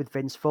enamored with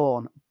Vince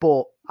Vaughn,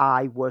 but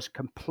I was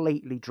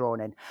completely drawn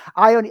in.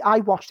 I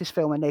watched this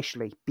film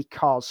initially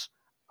because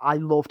I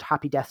loved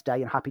Happy Death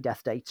Day and Happy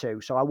Death Day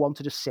 2. So I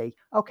wanted to see,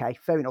 okay,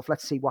 fair enough,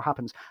 let's see what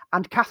happens.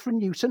 And Catherine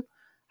Newton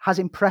has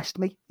impressed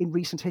me in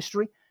recent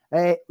history.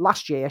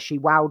 Last year, she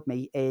wowed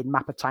me in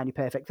Map of Tiny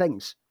Perfect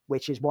Things,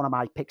 which is one of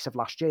my picks of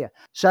last year.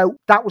 So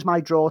that was my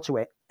draw to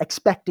it,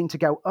 expecting to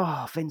go,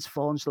 oh, Vince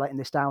Vaughn's letting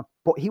this down.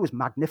 But he was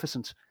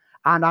magnificent.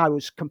 And I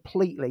was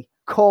completely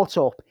caught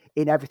up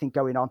in everything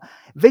going on.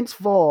 Vince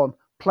Vaughn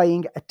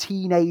playing a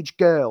teenage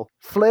girl,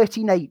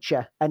 flirty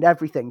nature and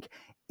everything,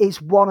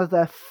 is one of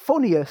the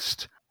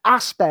funniest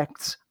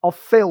aspects of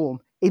film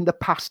in the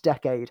past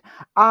decade.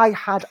 I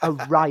had a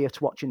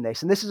riot watching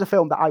this, and this is a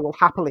film that I will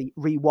happily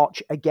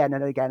rewatch again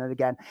and again and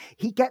again.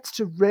 He gets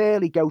to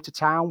really go to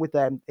town with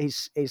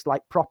his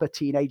like proper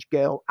teenage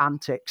girl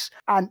antics,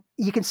 and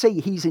you can see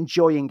he's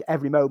enjoying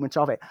every moment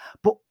of it.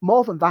 But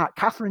more than that,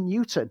 Catherine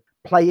Newton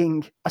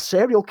playing a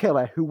serial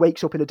killer who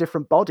wakes up in a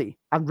different body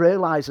and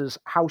realizes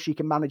how she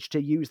can manage to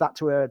use that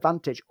to her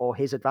advantage, or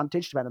his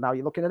advantage, depending on how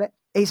you're looking at it,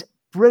 is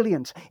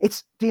brilliant.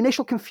 It's the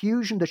initial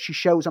confusion that she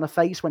shows on her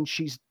face when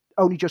she's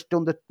only just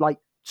done the like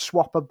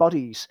swap of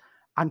bodies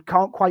and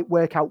can't quite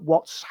work out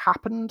what's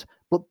happened,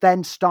 but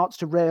then starts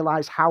to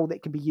realize how they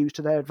can be used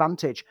to their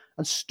advantage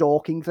and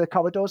stalking the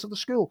corridors of the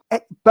school.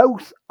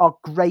 Both are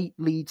great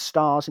lead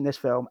stars in this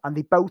film, and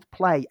they both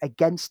play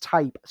against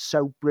type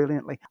so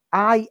brilliantly.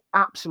 I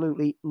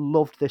absolutely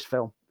loved this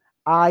film.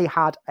 I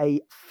had a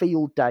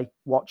field day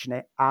watching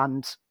it,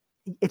 and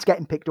it's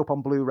getting picked up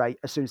on Blu-ray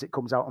as soon as it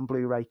comes out on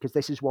Blu-ray, because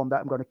this is one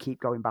that I'm going to keep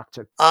going back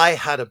to. I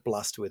had a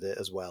blast with it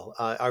as well.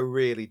 I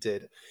really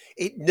did.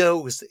 It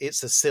knows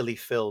it's a silly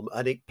film,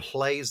 and it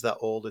plays that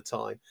all the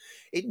time.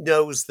 It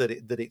knows that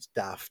it's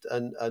daft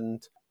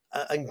and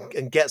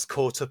gets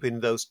caught up in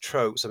those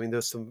tropes. I mean,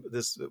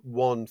 there's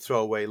one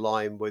throwaway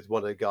line with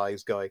one of the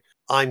guys going,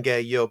 "I'm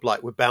gay, you're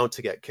black, we're bound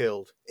to get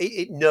killed."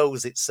 It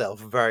knows itself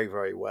very,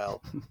 very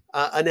well.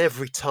 And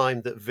every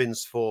time that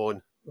Vince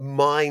Vaughn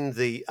mind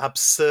the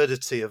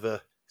absurdity of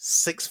a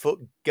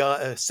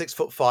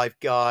 6'5"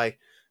 guy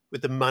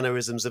with the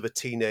mannerisms of a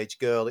teenage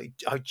girl,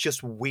 I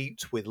just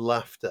wept with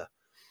laughter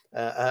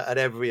at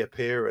every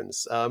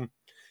appearance.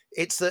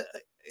 It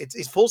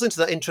falls into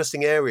that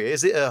interesting area.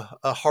 Is it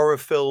a horror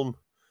film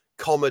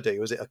comedy,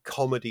 or is it a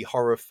comedy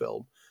horror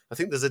film? I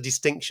think there's a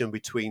distinction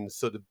between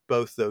sort of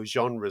both those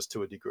genres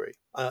to a degree.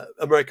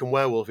 American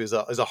Werewolf is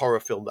a horror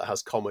film that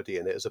has comedy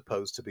in it, as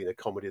opposed to being a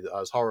comedy that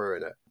has horror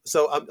in it.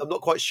 So I'm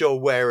not quite sure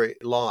where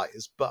it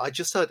lies, but I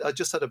just had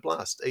a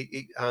blast.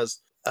 It has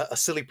a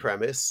silly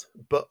premise,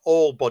 but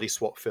all body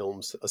swap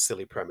films are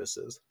silly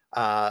premises.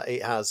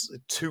 It has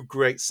two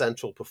great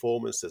central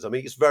performances. I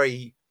mean, it's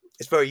very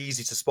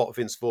easy to spot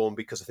Vince Vaughn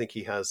because I think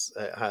he has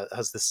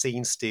the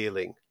scene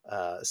stealing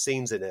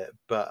scenes in it,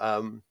 but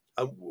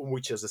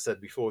which, as I said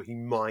before, he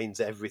mines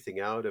everything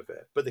out of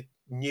it. But the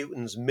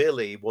Newton's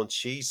Millie, once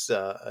she's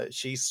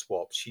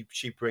swapped,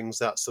 she brings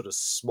that sort of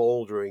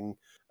smouldering,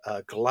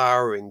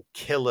 glowering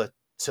killer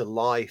to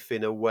life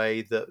in a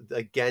way that,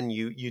 again,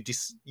 you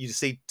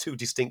see two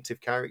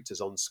distinctive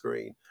characters on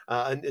screen,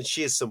 and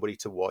she is somebody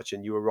to watch.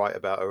 And you were right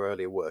about her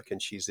earlier work,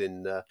 and she's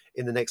in the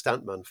next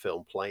Ant-Man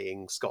film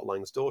playing Scott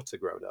Lang's daughter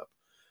grown up.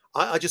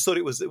 I just thought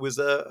it was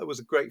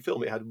a great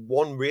film. It had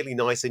one really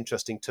nice,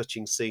 interesting,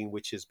 touching scene,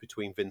 which is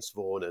between Vince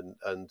Vaughn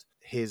and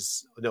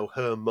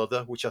her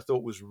mother, which I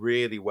thought was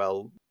really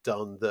well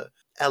done. That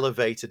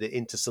elevated it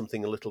into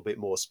something a little bit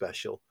more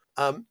special.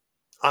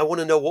 I want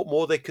to know what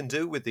more they can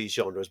do with these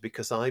genres,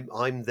 because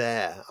I'm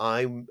there.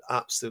 I'm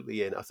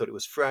absolutely in. I thought it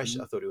was fresh.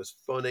 I thought it was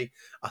funny.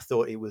 I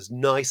thought it was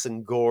nice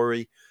and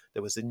gory.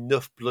 There was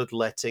enough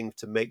bloodletting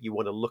to make you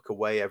want to look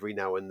away every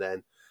now and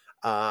then.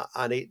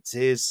 And it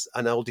is,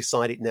 and I'll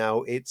decide it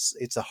now, it's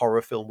a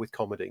horror film with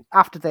comedy.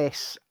 After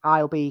this,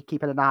 I'll be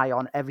keeping an eye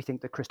on everything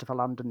that Christopher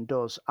Landon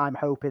does. I'm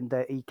hoping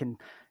that he can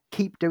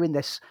keep doing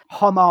this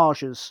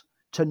homages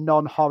to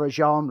non-horror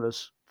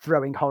genres,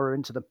 throwing horror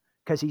into them,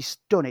 because he's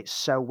done it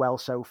so well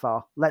so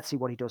far. Let's see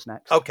what he does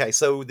next. Okay,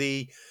 so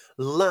the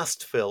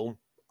last film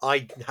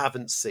I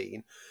haven't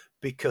seen,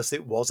 because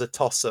it was a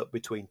toss-up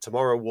between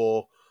Tomorrow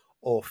War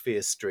or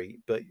Fear Street,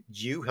 but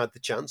you had the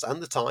chance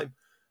and the time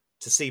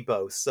to see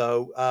both.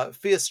 So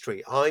Fear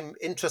Street, I'm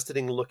interested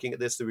in looking at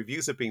this. The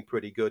reviews have been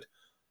pretty good.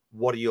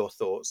 What are your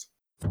thoughts?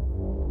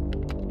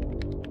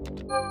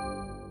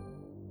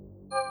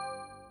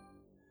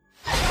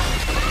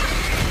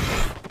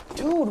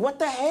 Dude, what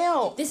the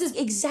hell? This is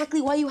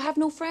exactly why you have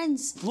no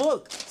friends.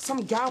 Look, some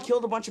guy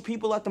killed a bunch of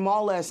people at the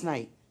mall last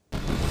night.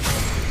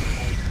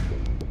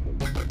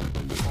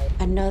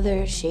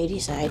 Another shady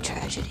side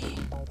tragedy.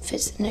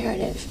 Fits the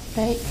narrative,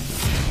 right?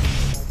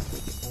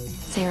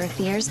 Sarah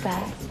Fear's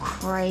back.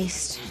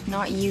 Christ,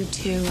 not you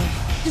too.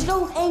 There's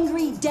no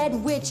angry dead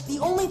witch. The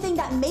only thing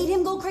that made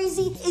him go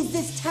crazy is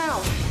this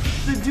town.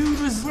 The dude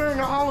was wearing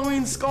a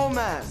Halloween skull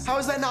mask. How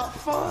is that not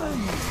fun?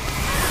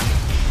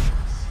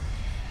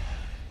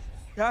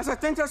 Guys, I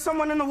think there's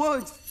someone in the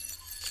woods.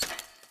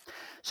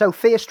 So,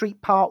 Fear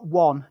Street Part 1,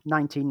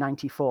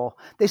 1994.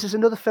 This is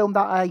another film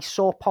that I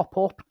saw pop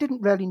up,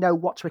 didn't really know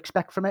what to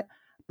expect from it,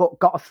 but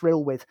got a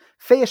thrill with.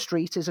 Fear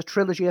Street is a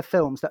trilogy of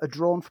films that are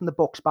drawn from the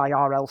books by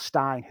R.L.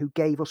 Stine, who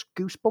gave us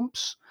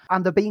Goosebumps,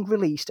 and they're being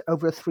released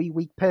over a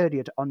 3-week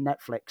period on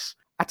Netflix.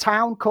 A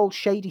town called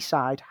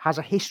Shadyside has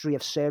a history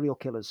of serial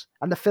killers,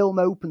 and the film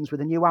opens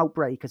with a new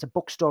outbreak as a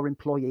bookstore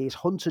employee is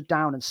hunted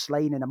down and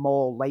slain in a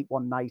mall late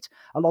one night,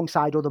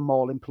 alongside other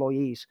mall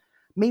employees.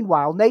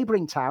 Meanwhile,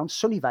 neighbouring town,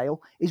 Sunnyvale,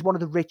 is one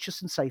of the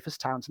richest and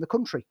safest towns in the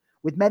country,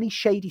 with many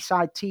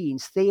Shadyside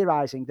teens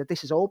theorising that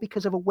this is all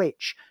because of a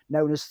witch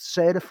known as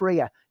Sarah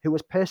Freer, who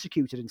was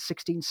persecuted in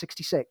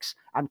 1666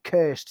 and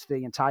cursed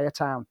the entire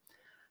town.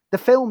 The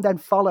film then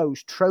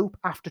follows trope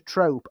after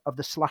trope of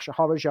the slasher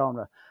horror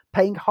genre,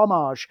 paying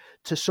homage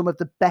to some of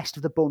the best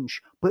of the bunch,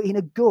 but in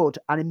a good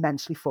and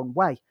immensely fun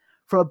way.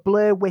 From a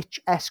Blair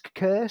Witch-esque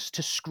curse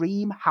to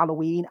Scream,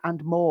 Halloween,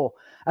 and more,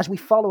 as we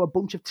follow a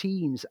bunch of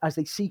teens as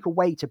they seek a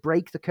way to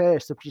break the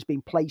curse that has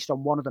been placed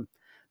on one of them.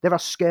 There are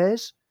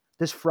scares,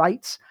 there's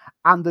frights,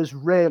 and there's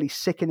really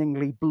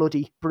sickeningly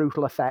bloody,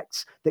 brutal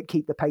effects that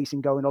keep the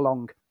pacing going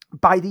along.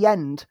 By the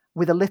end,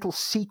 with a little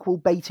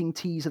sequel-baiting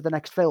tease of the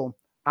next film,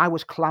 I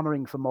was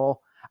clamouring for more.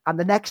 And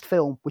the next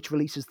film, which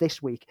releases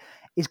this week,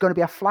 is going to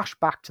be a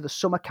flashback to the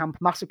summer camp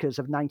massacres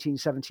of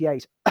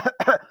 1978,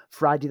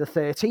 Friday the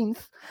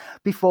 13th,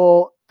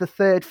 before the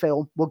third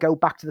film will go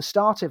back to the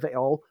start of it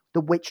all, the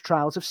witch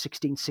trials of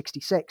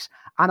 1666.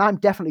 And I'm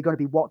definitely going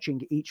to be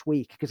watching each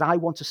week because I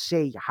want to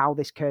see how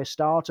this curse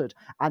started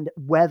and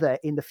whether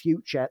in the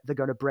future they're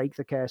going to break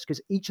the curse,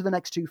 because each of the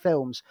next two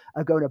films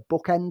are going to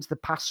bookend the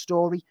past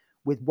story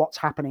with what's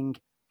happening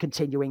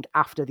continuing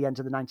after the end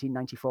of the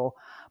 1994.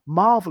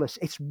 Marvellous.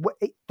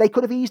 They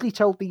could have easily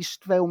told these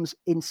films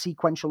in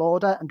sequential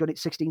order and done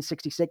it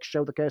 1666,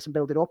 show the curse and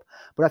build it up.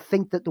 But I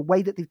think that the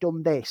way that they've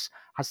done this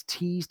has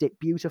teased it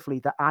beautifully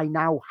that I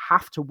now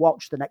have to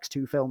watch the next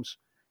two films.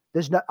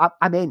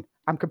 I'm in.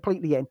 I'm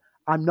completely in.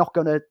 I'm not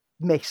going to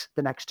miss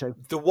the next two.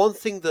 The one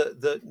thing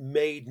that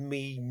made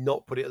me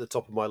not put it at the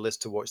top of my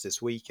list to watch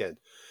this weekend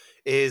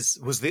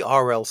was the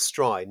R.L.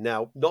 Stine.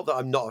 Now, not that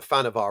I'm not a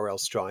fan of R.L.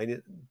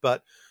 Stine,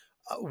 but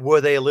were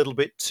they a little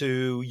bit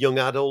too young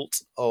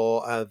adult,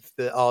 or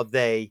are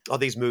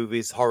these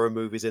movies horror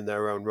movies in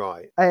their own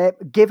right?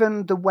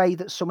 Given the way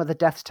that some of the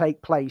deaths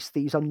take place,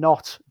 these are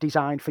not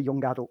designed for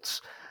young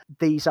adults.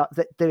 There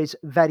is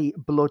very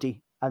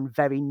bloody and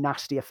very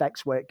nasty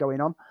effects work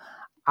going on.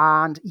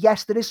 And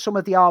yes, there is some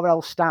of the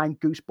R.L. Stine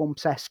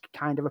Goosebumps-esque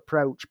kind of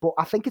approach, but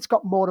I think it's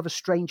got more of a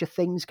Stranger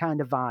Things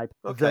kind of vibe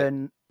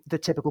than the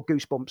typical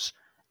Goosebumps.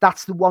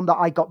 That's the one that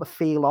I got the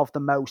feel of the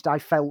most. I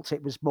felt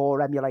it was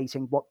more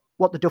emulating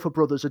what the Duffer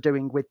Brothers are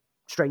doing with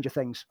Stranger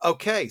Things.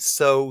 Okay,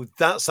 so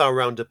that's our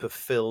roundup of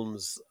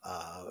films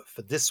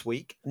for this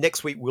week.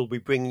 Next week, we'll be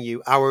bringing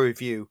you our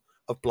review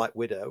of Black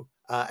Widow.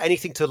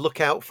 Anything to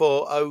look out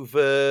for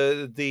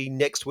over the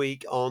next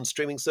week on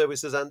streaming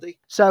services, Andy?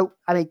 So,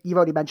 I mean, you've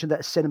already mentioned that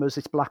at cinemas,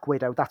 it's Black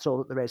Widow. That's all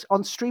that there is.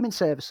 On streaming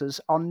services,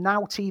 on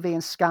Now TV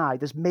and Sky,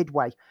 there's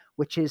Midway,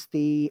 which is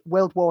the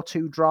World War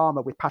II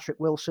drama with Patrick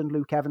Wilson,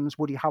 Luke Evans,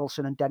 Woody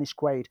Harrelson, and Dennis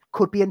Quaid.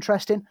 Could be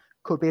interesting.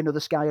 Could be another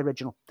Sky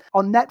original.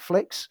 On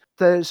Netflix,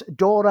 there's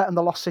Dora and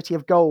the Lost City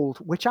of Gold,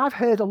 which I've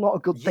heard a lot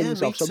of good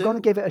things of, so I'm going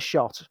to give it a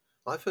shot.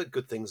 I've heard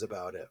good things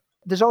about it.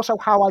 There's also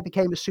How I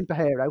Became a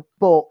Superhero,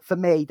 but for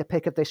me, the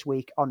pick of this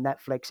week on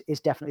Netflix is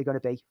definitely going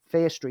to be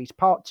Fear Street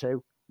Part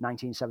 2,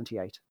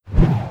 1978.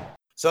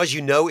 So as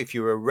you know, if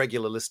you're a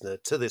regular listener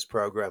to this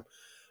program,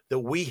 that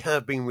we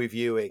have been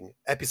reviewing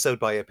episode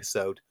by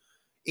episode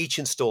each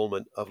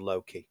installment of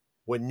Loki.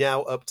 We're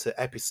now up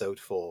to episode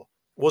 4.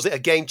 Was it a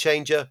game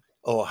changer,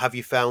 or have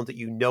you found that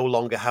you no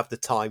longer have the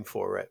time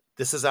for it?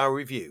 This is our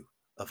review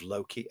of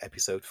Loki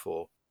episode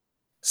 4.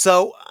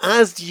 So,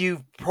 as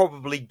you've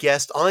probably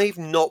guessed, I've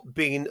not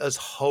been as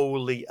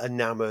wholly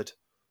enamored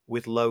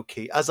with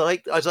Loki as I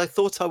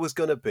thought I was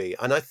going to be,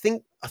 and I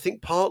think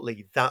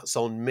partly that's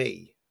on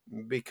me,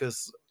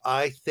 because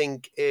I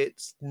think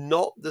it's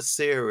not the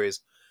series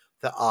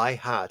that I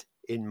had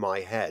in my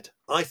head.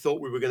 I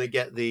thought we were going to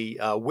get the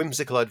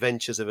whimsical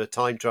adventures of a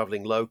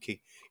time-traveling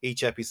Loki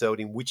each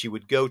episode, in which he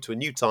would go to a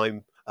new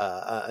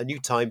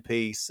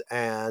timepiece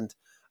and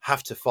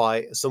have to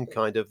fight some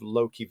kind of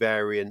Loki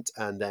variant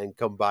and then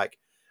come back,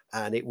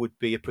 and it would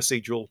be a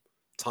procedural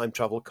time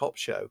travel cop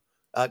show,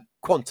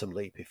 Quantum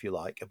Leap, if you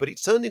like. But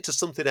it turned into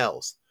something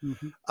else.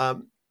 Mm-hmm.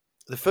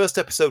 The first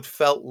episode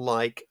felt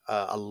like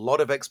a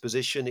lot of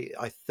exposition.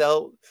 I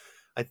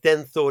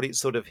then thought it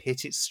sort of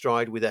hit its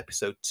stride with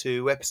episode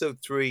 2. Episode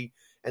 3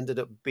 ended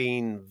up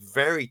being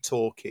very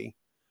talky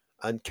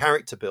and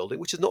character building,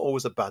 which is not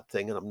always a bad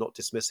thing, and I'm not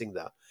dismissing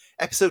that.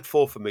 Episode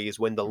 4 for me is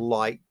when the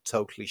light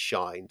totally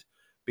shined,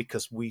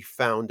 because we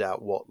found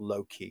out what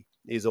Loki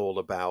is all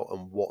about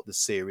and what the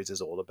series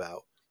is all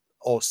about,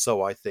 or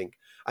so I think.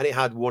 And it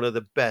had one of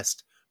the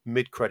best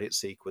mid-credit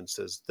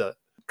sequences that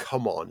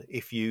come on,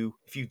 if you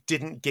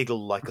didn't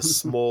giggle like a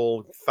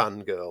small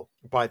fangirl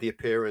by the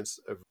appearance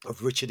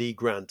of Richard E.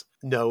 Grant,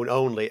 known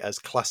only as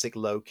classic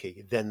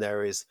Loki, then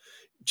there is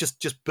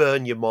just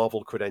burn your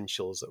Marvel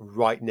credentials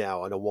right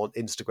now, and I want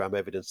Instagram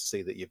evidence to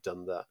see that you've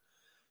done that.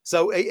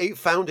 So it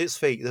found its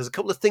feet. There's a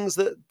couple of things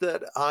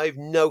that I've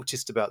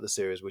noticed about the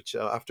series, which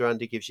after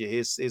Andy gives you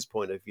his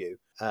point of view,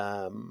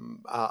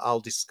 I'll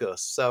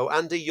discuss. So,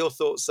 Andy, your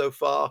thoughts so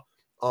far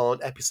on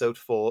episode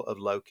 4 of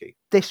Loki?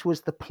 This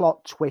was the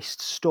plot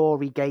twist,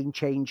 story game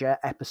changer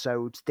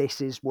episode. This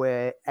is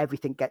where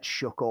everything gets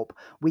shook up.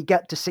 We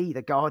get to see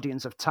the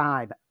Guardians of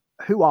Time,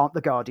 who aren't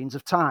the Guardians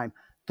of Time.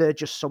 They're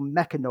just some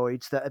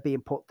mechanoids that are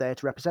being put there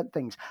to represent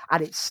things.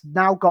 And it's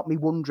now got me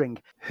wondering,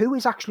 who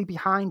is actually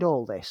behind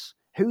all this?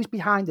 Who's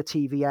behind the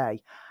TVA?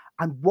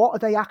 And what are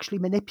they actually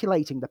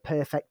manipulating the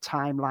perfect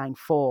timeline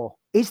for?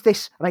 Is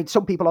this, I mean,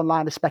 some people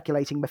online are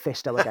speculating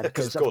Mephisto again,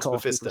 because of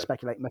course people are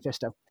speculating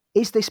Mephisto.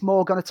 Is this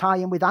more going to tie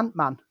in with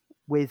Ant-Man?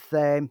 With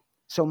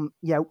some,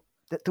 there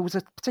was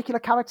a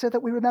particular character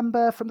that we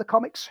remember from the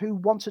comics who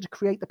wanted to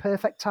create the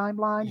perfect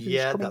timeline.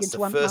 Yeah, that's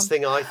the first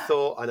thing I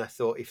thought. And I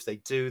thought if they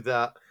do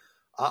that,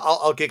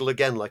 I'll giggle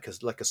again like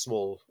a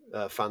small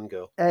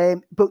fangirl.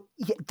 But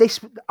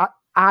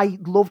I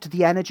loved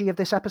the energy of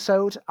this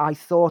episode. I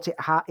thought it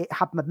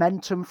had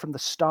momentum from the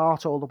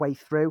start all the way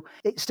through.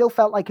 It still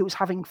felt like it was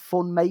having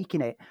fun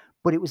making it,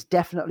 but it was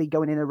definitely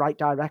going in the right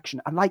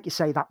direction. And like you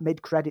say, that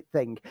mid-credit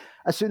thing,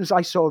 as soon as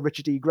I saw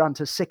Richard E.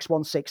 Grant as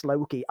 616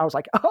 Loki, I was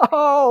like,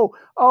 oh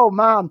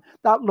man,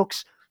 that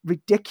looks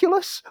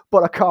ridiculous,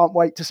 but I can't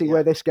wait to see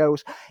where this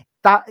goes.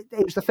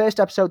 It was the first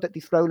episode that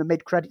they've thrown a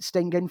mid-credit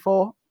sting in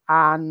for,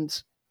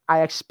 and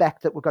I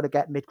expect that we're going to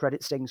get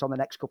mid-credit stings on the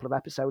next couple of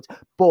episodes.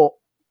 But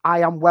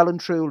I am well and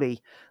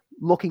truly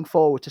looking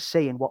forward to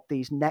seeing what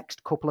these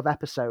next couple of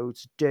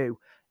episodes do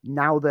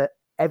now that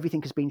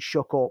everything has been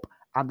shook up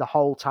and the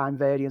whole Time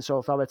Variance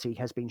Authority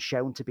has been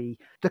shown to be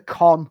the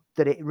con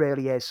that it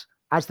really is.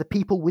 As the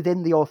people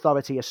within the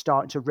authority are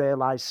starting to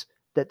realise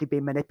that they've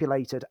been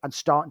manipulated and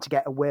starting to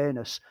get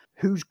awareness.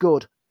 Who's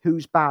good?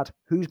 Who's bad?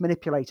 Who's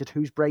manipulated?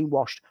 Who's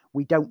brainwashed?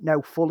 We don't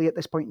know fully at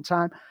this point in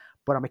time,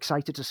 but I'm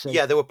excited to see.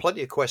 Yeah, there were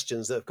plenty of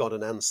questions that have got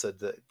unanswered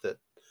that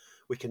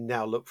we can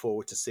now look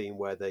forward to seeing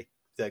where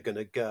they're going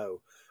to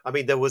go. I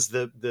mean, there was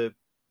the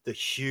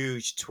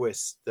huge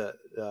twist that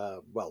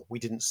we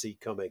didn't see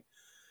coming.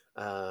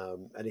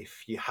 And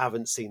if you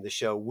haven't seen the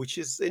show, which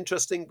is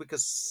interesting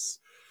because,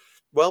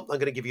 I'm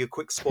going to give you a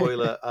quick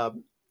spoiler.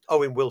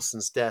 Owen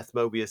Wilson's death,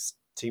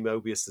 T.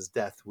 Mobius's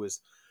death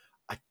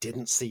I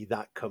didn't see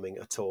that coming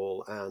at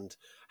all. And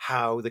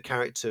how the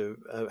character,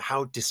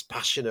 how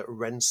dispassionate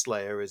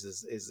Renslayer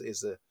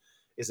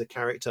is a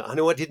character. I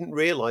know I didn't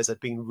realize I'd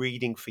been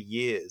reading for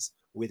years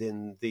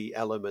within the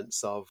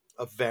elements of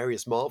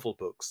various Marvel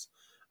books.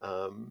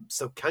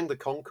 So Kang the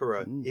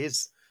Conqueror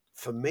is,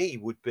 for me,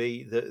 would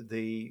be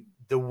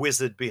the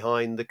wizard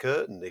behind the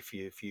curtain, if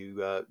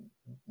you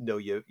know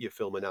your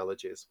film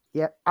analogies.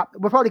 Yeah,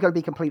 we're probably going to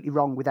be completely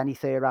wrong with any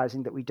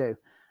theorizing that we do.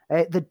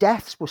 The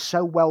deaths were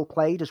so well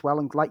played as well,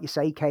 and like you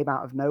say, came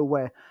out of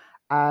nowhere.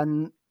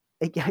 And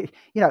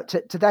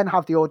to then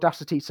have the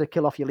audacity to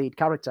kill off your lead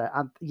character,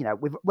 and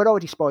we're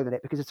already spoiling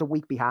it because it's a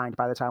week behind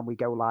by the time we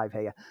go live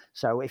here.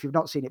 So if you've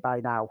not seen it by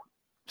now,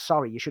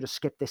 sorry, you should have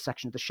skipped this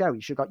section of the show. You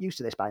should have got used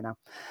to this by now.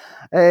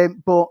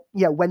 But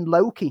when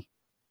Loki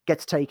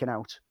gets taken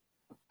out,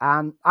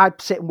 and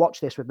I'd sit and watch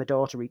this with my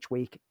daughter each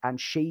week, and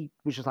she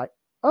was just like,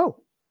 oh.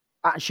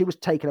 And she was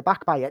taken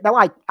aback by it. Now,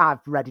 I've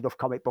read enough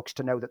comic books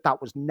to know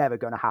that was never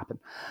going to happen.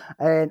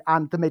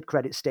 And the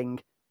mid-credit sting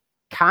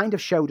kind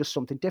of showed us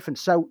something different.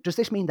 So does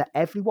this mean that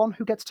everyone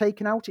who gets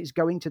taken out is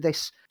going to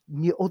this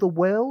new other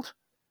world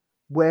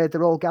where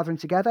they're all gathering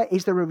together?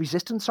 Is there a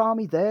resistance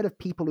army there of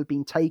people who've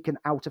been taken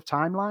out of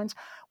timelines?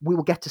 We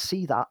will get to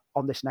see that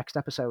on this next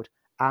episode.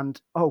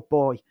 And, oh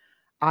boy,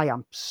 I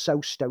am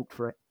so stoked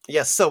for it.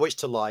 Yeah, so much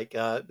to like.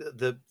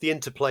 The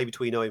interplay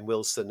between Owen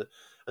Wilson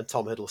and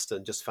Tom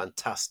Hiddleston, just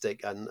fantastic.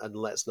 And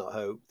let's not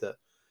hope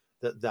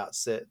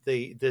that's it.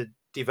 The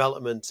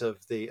development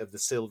of the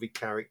Sylvie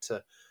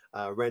character,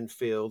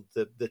 Renfield,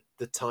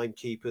 the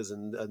timekeepers,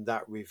 and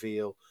that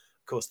reveal,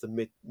 of course,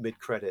 the mid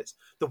credits.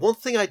 The one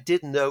thing I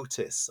did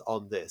notice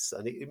on this,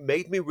 and it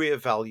made me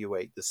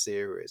reevaluate the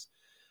series,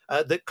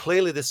 that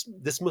clearly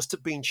this must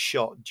have been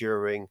shot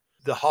during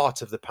the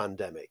heart of the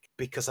pandemic,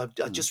 because I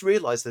just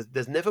realized that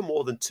there's never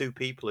more than two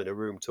people in a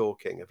room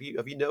talking. Have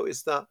you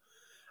noticed that?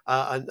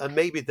 And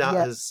maybe that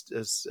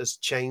has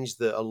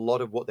changed a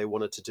lot of what they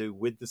wanted to do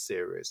with the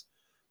series,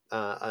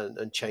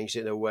 and changed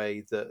it in a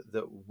way that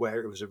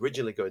where it was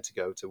originally going to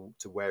go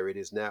to where it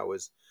is now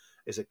is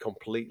a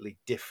completely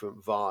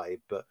different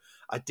vibe. But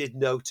I did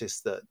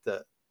notice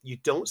that you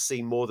don't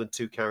see more than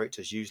two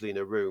characters usually in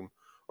a room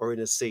or in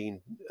a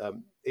scene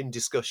in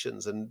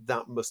discussions, and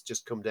that must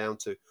just come down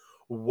to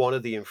one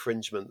of the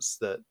infringements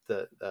that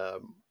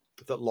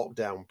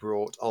lockdown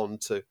brought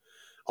onto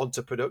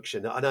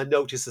production. And I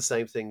noticed the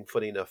same thing,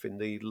 funny enough, in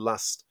the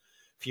last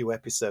few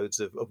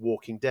episodes of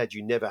Walking Dead.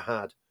 You never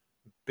had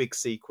big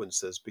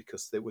sequences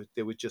because they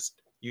were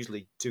just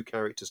usually two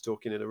characters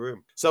talking in a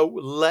room. So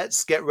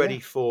let's get ready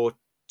for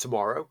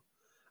tomorrow,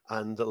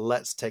 and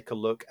let's take a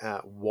look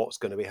at what's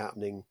going to be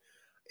happening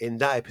in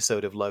that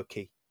episode of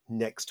Loki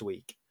next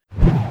week.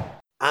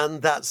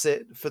 And that's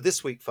it for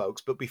this week,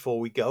 folks. But before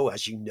we go,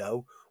 as you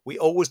know, we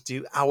always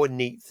do our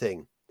neat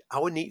thing.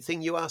 Our neat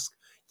thing, you ask?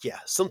 Yeah,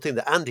 something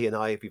that Andy and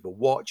I have either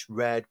watched,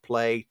 read,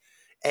 played,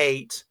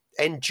 ate,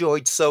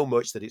 enjoyed so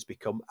much that it's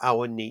become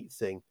our neat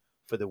thing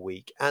for the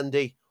week.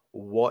 Andy,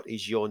 what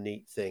is your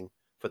neat thing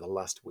for the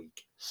last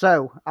week?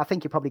 So, I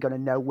think you're probably going to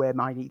know where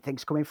my neat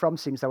thing's coming from,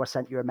 seems though I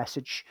sent you a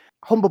message.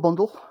 Humble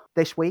Bundle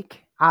this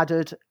week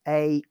added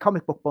a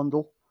comic book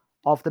bundle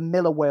of the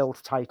Miller World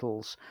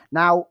titles.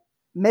 Now,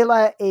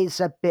 Miller is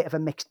a bit of a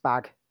mixed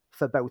bag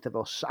for both of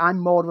us. I'm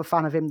more of a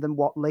fan of him than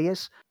what Lee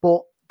is,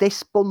 but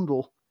this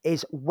bundle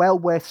is well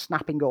worth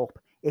snapping up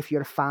if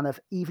you're a fan of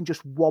even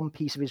just one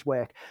piece of his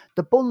work.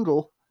 The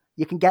bundle,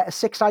 you can get a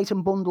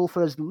 6-item bundle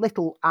for as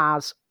little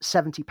as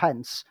 70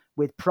 pence,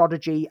 with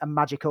Prodigy and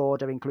Magic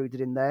Order included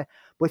in there.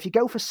 But if you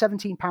go for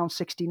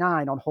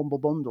 £17.69 on Humble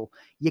Bundle,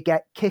 you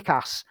get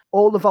Kick-Ass,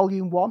 all the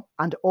Volume 1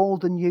 and all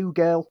the New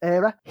Girl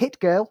era, Hit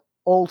Girl,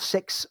 all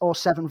 6 or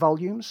 7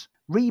 volumes,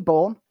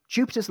 Reborn,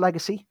 Jupiter's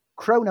Legacy,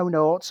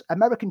 Chrononauts,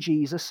 American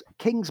Jesus,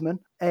 Kingsman,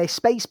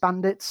 Space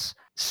Bandits,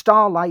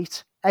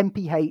 Starlight,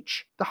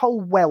 MPH, the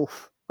whole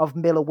wealth of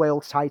Miller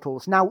World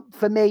titles. Now,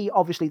 for me,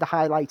 obviously, the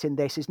highlight in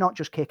this is not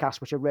just Kick-Ass,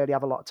 which I really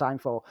have a lot of time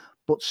for,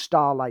 but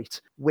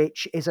Starlight,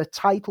 which is a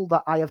title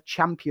that I have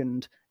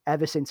championed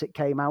ever since it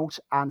came out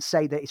and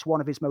say that it's one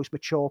of his most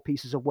mature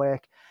pieces of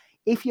work.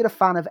 If you're a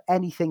fan of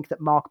anything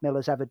that Mark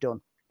Miller's ever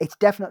done, it's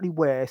definitely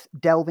worth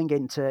delving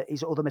into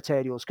his other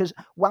materials, because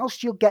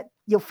whilst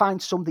you'll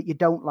find some that you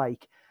don't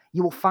like,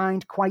 you will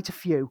find quite a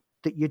few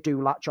that you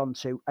do latch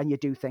onto and you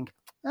do think,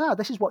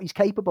 this is what he's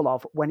capable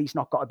of when he's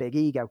not got a big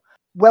ego.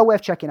 Well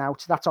worth checking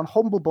out. That's on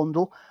Humble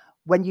Bundle.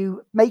 When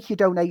you make your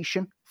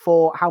donation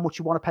for how much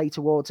you want to pay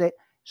towards it,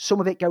 some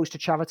of it goes to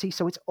charity.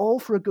 So it's all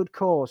for a good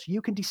cause.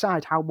 You can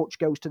decide how much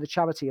goes to the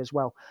charity as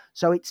well.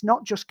 So it's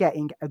not just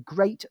getting a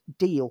great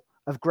deal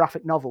of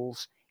graphic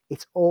novels,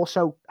 it's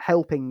also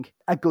helping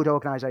a good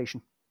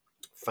organisation.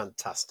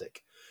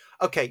 Fantastic.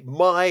 Okay,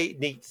 my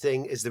neat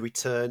thing is the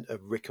return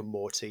of Rick and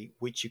Morty,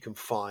 which you can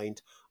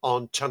find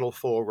on Channel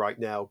 4 right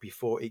now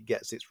before it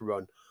gets its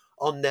run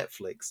on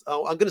Netflix.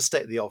 Oh, I'm going to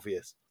state the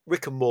obvious.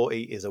 Rick and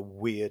Morty is a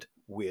weird,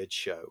 weird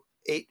show.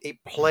 It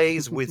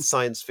plays with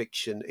science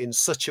fiction in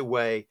such a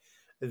way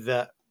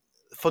that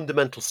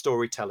fundamental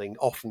storytelling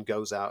often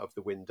goes out of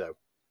the window.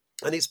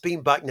 And it's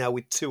been back now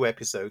with 2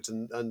 episodes,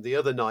 and the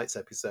other night's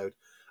episode,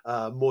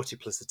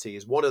 Mortiplicity,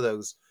 is one of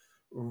those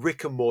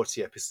Rick and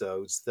Morty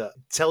episodes that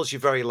tells you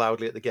very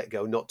loudly at the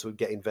get-go not to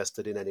get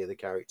invested in any of the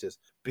characters,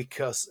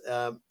 because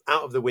out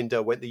of the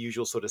window went the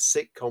usual sort of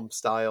sitcom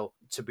style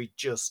to be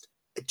just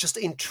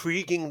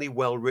intriguingly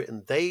well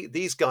written.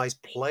 These guys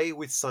play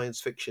with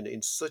science fiction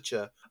in such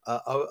a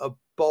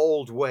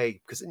bold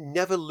way, because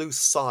never lose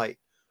sight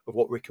of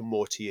what Rick and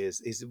Morty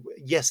is.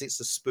 Yes, it's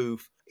a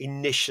spoof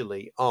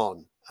initially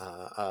on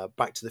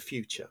Back to the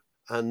Future.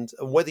 And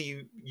whether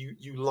you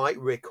like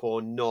Rick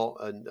or not,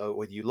 and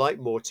whether you like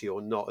Morty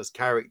or not as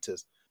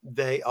characters,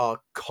 they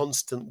are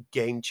constant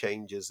game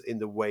changers in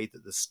the way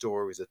that the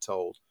stories are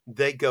told.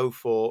 They go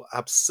for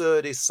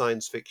absurdist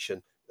science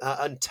fiction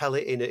and tell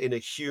it in a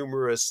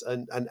humorous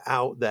and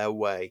out there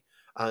way.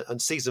 And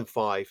season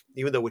 5,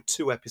 even though we're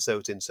 2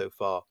 episodes in so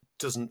far,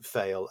 doesn't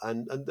fail.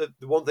 And the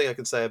one thing I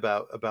can say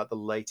about the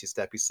latest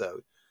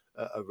episode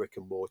of Rick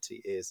and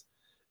Morty is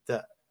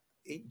that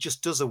it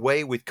just does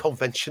away with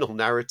conventional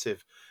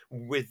narrative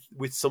with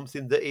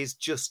something that is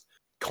just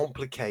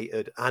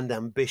complicated and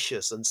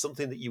ambitious, and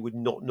something that you would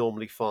not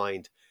normally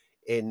find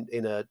in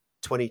a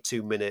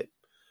 22-minute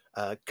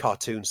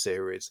cartoon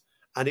series.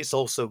 And it's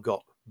also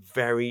got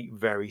very,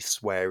 very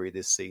sweary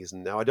this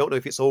season. Now, I don't know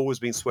if it's always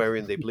been sweary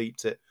and they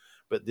bleeped it,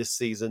 but this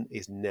season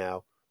is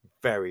now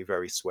very,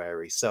 very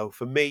sweary. So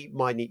for me,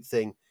 my neat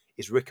thing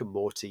is Rick and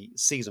Morty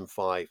season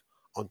 5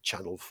 on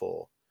Channel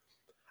 4.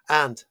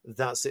 And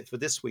that's it for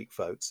this week,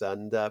 folks.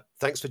 And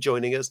thanks for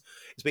joining us.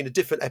 It's been a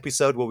different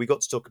episode where we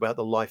got to talk about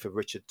the life of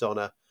Richard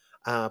Donner.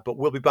 But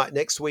we'll be back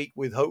next week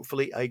with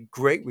hopefully a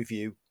great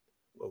review.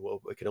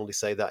 Well, we can only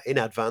say that in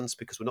advance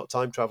because we're not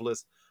time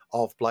travelers,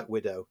 of Black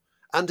Widow.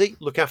 Andy,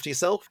 look after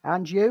yourself.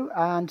 And you.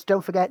 And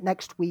don't forget,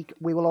 next week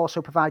we will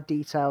also provide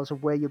details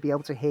of where you'll be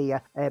able to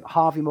hear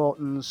Harvey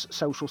Morton's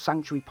Social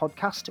Sanctuary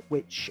podcast,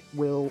 which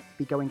will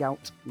be going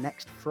out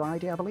next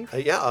Friday, I believe.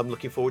 Yeah, I'm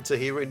looking forward to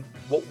hearing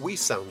what we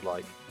sound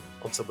like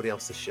on somebody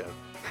else's show.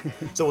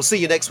 So we'll see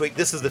you next week.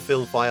 This is the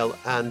Film File,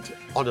 and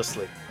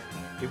honestly,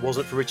 if it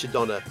wasn't for Richard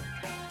Donner,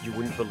 you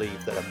wouldn't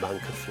believe that a man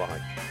could fly.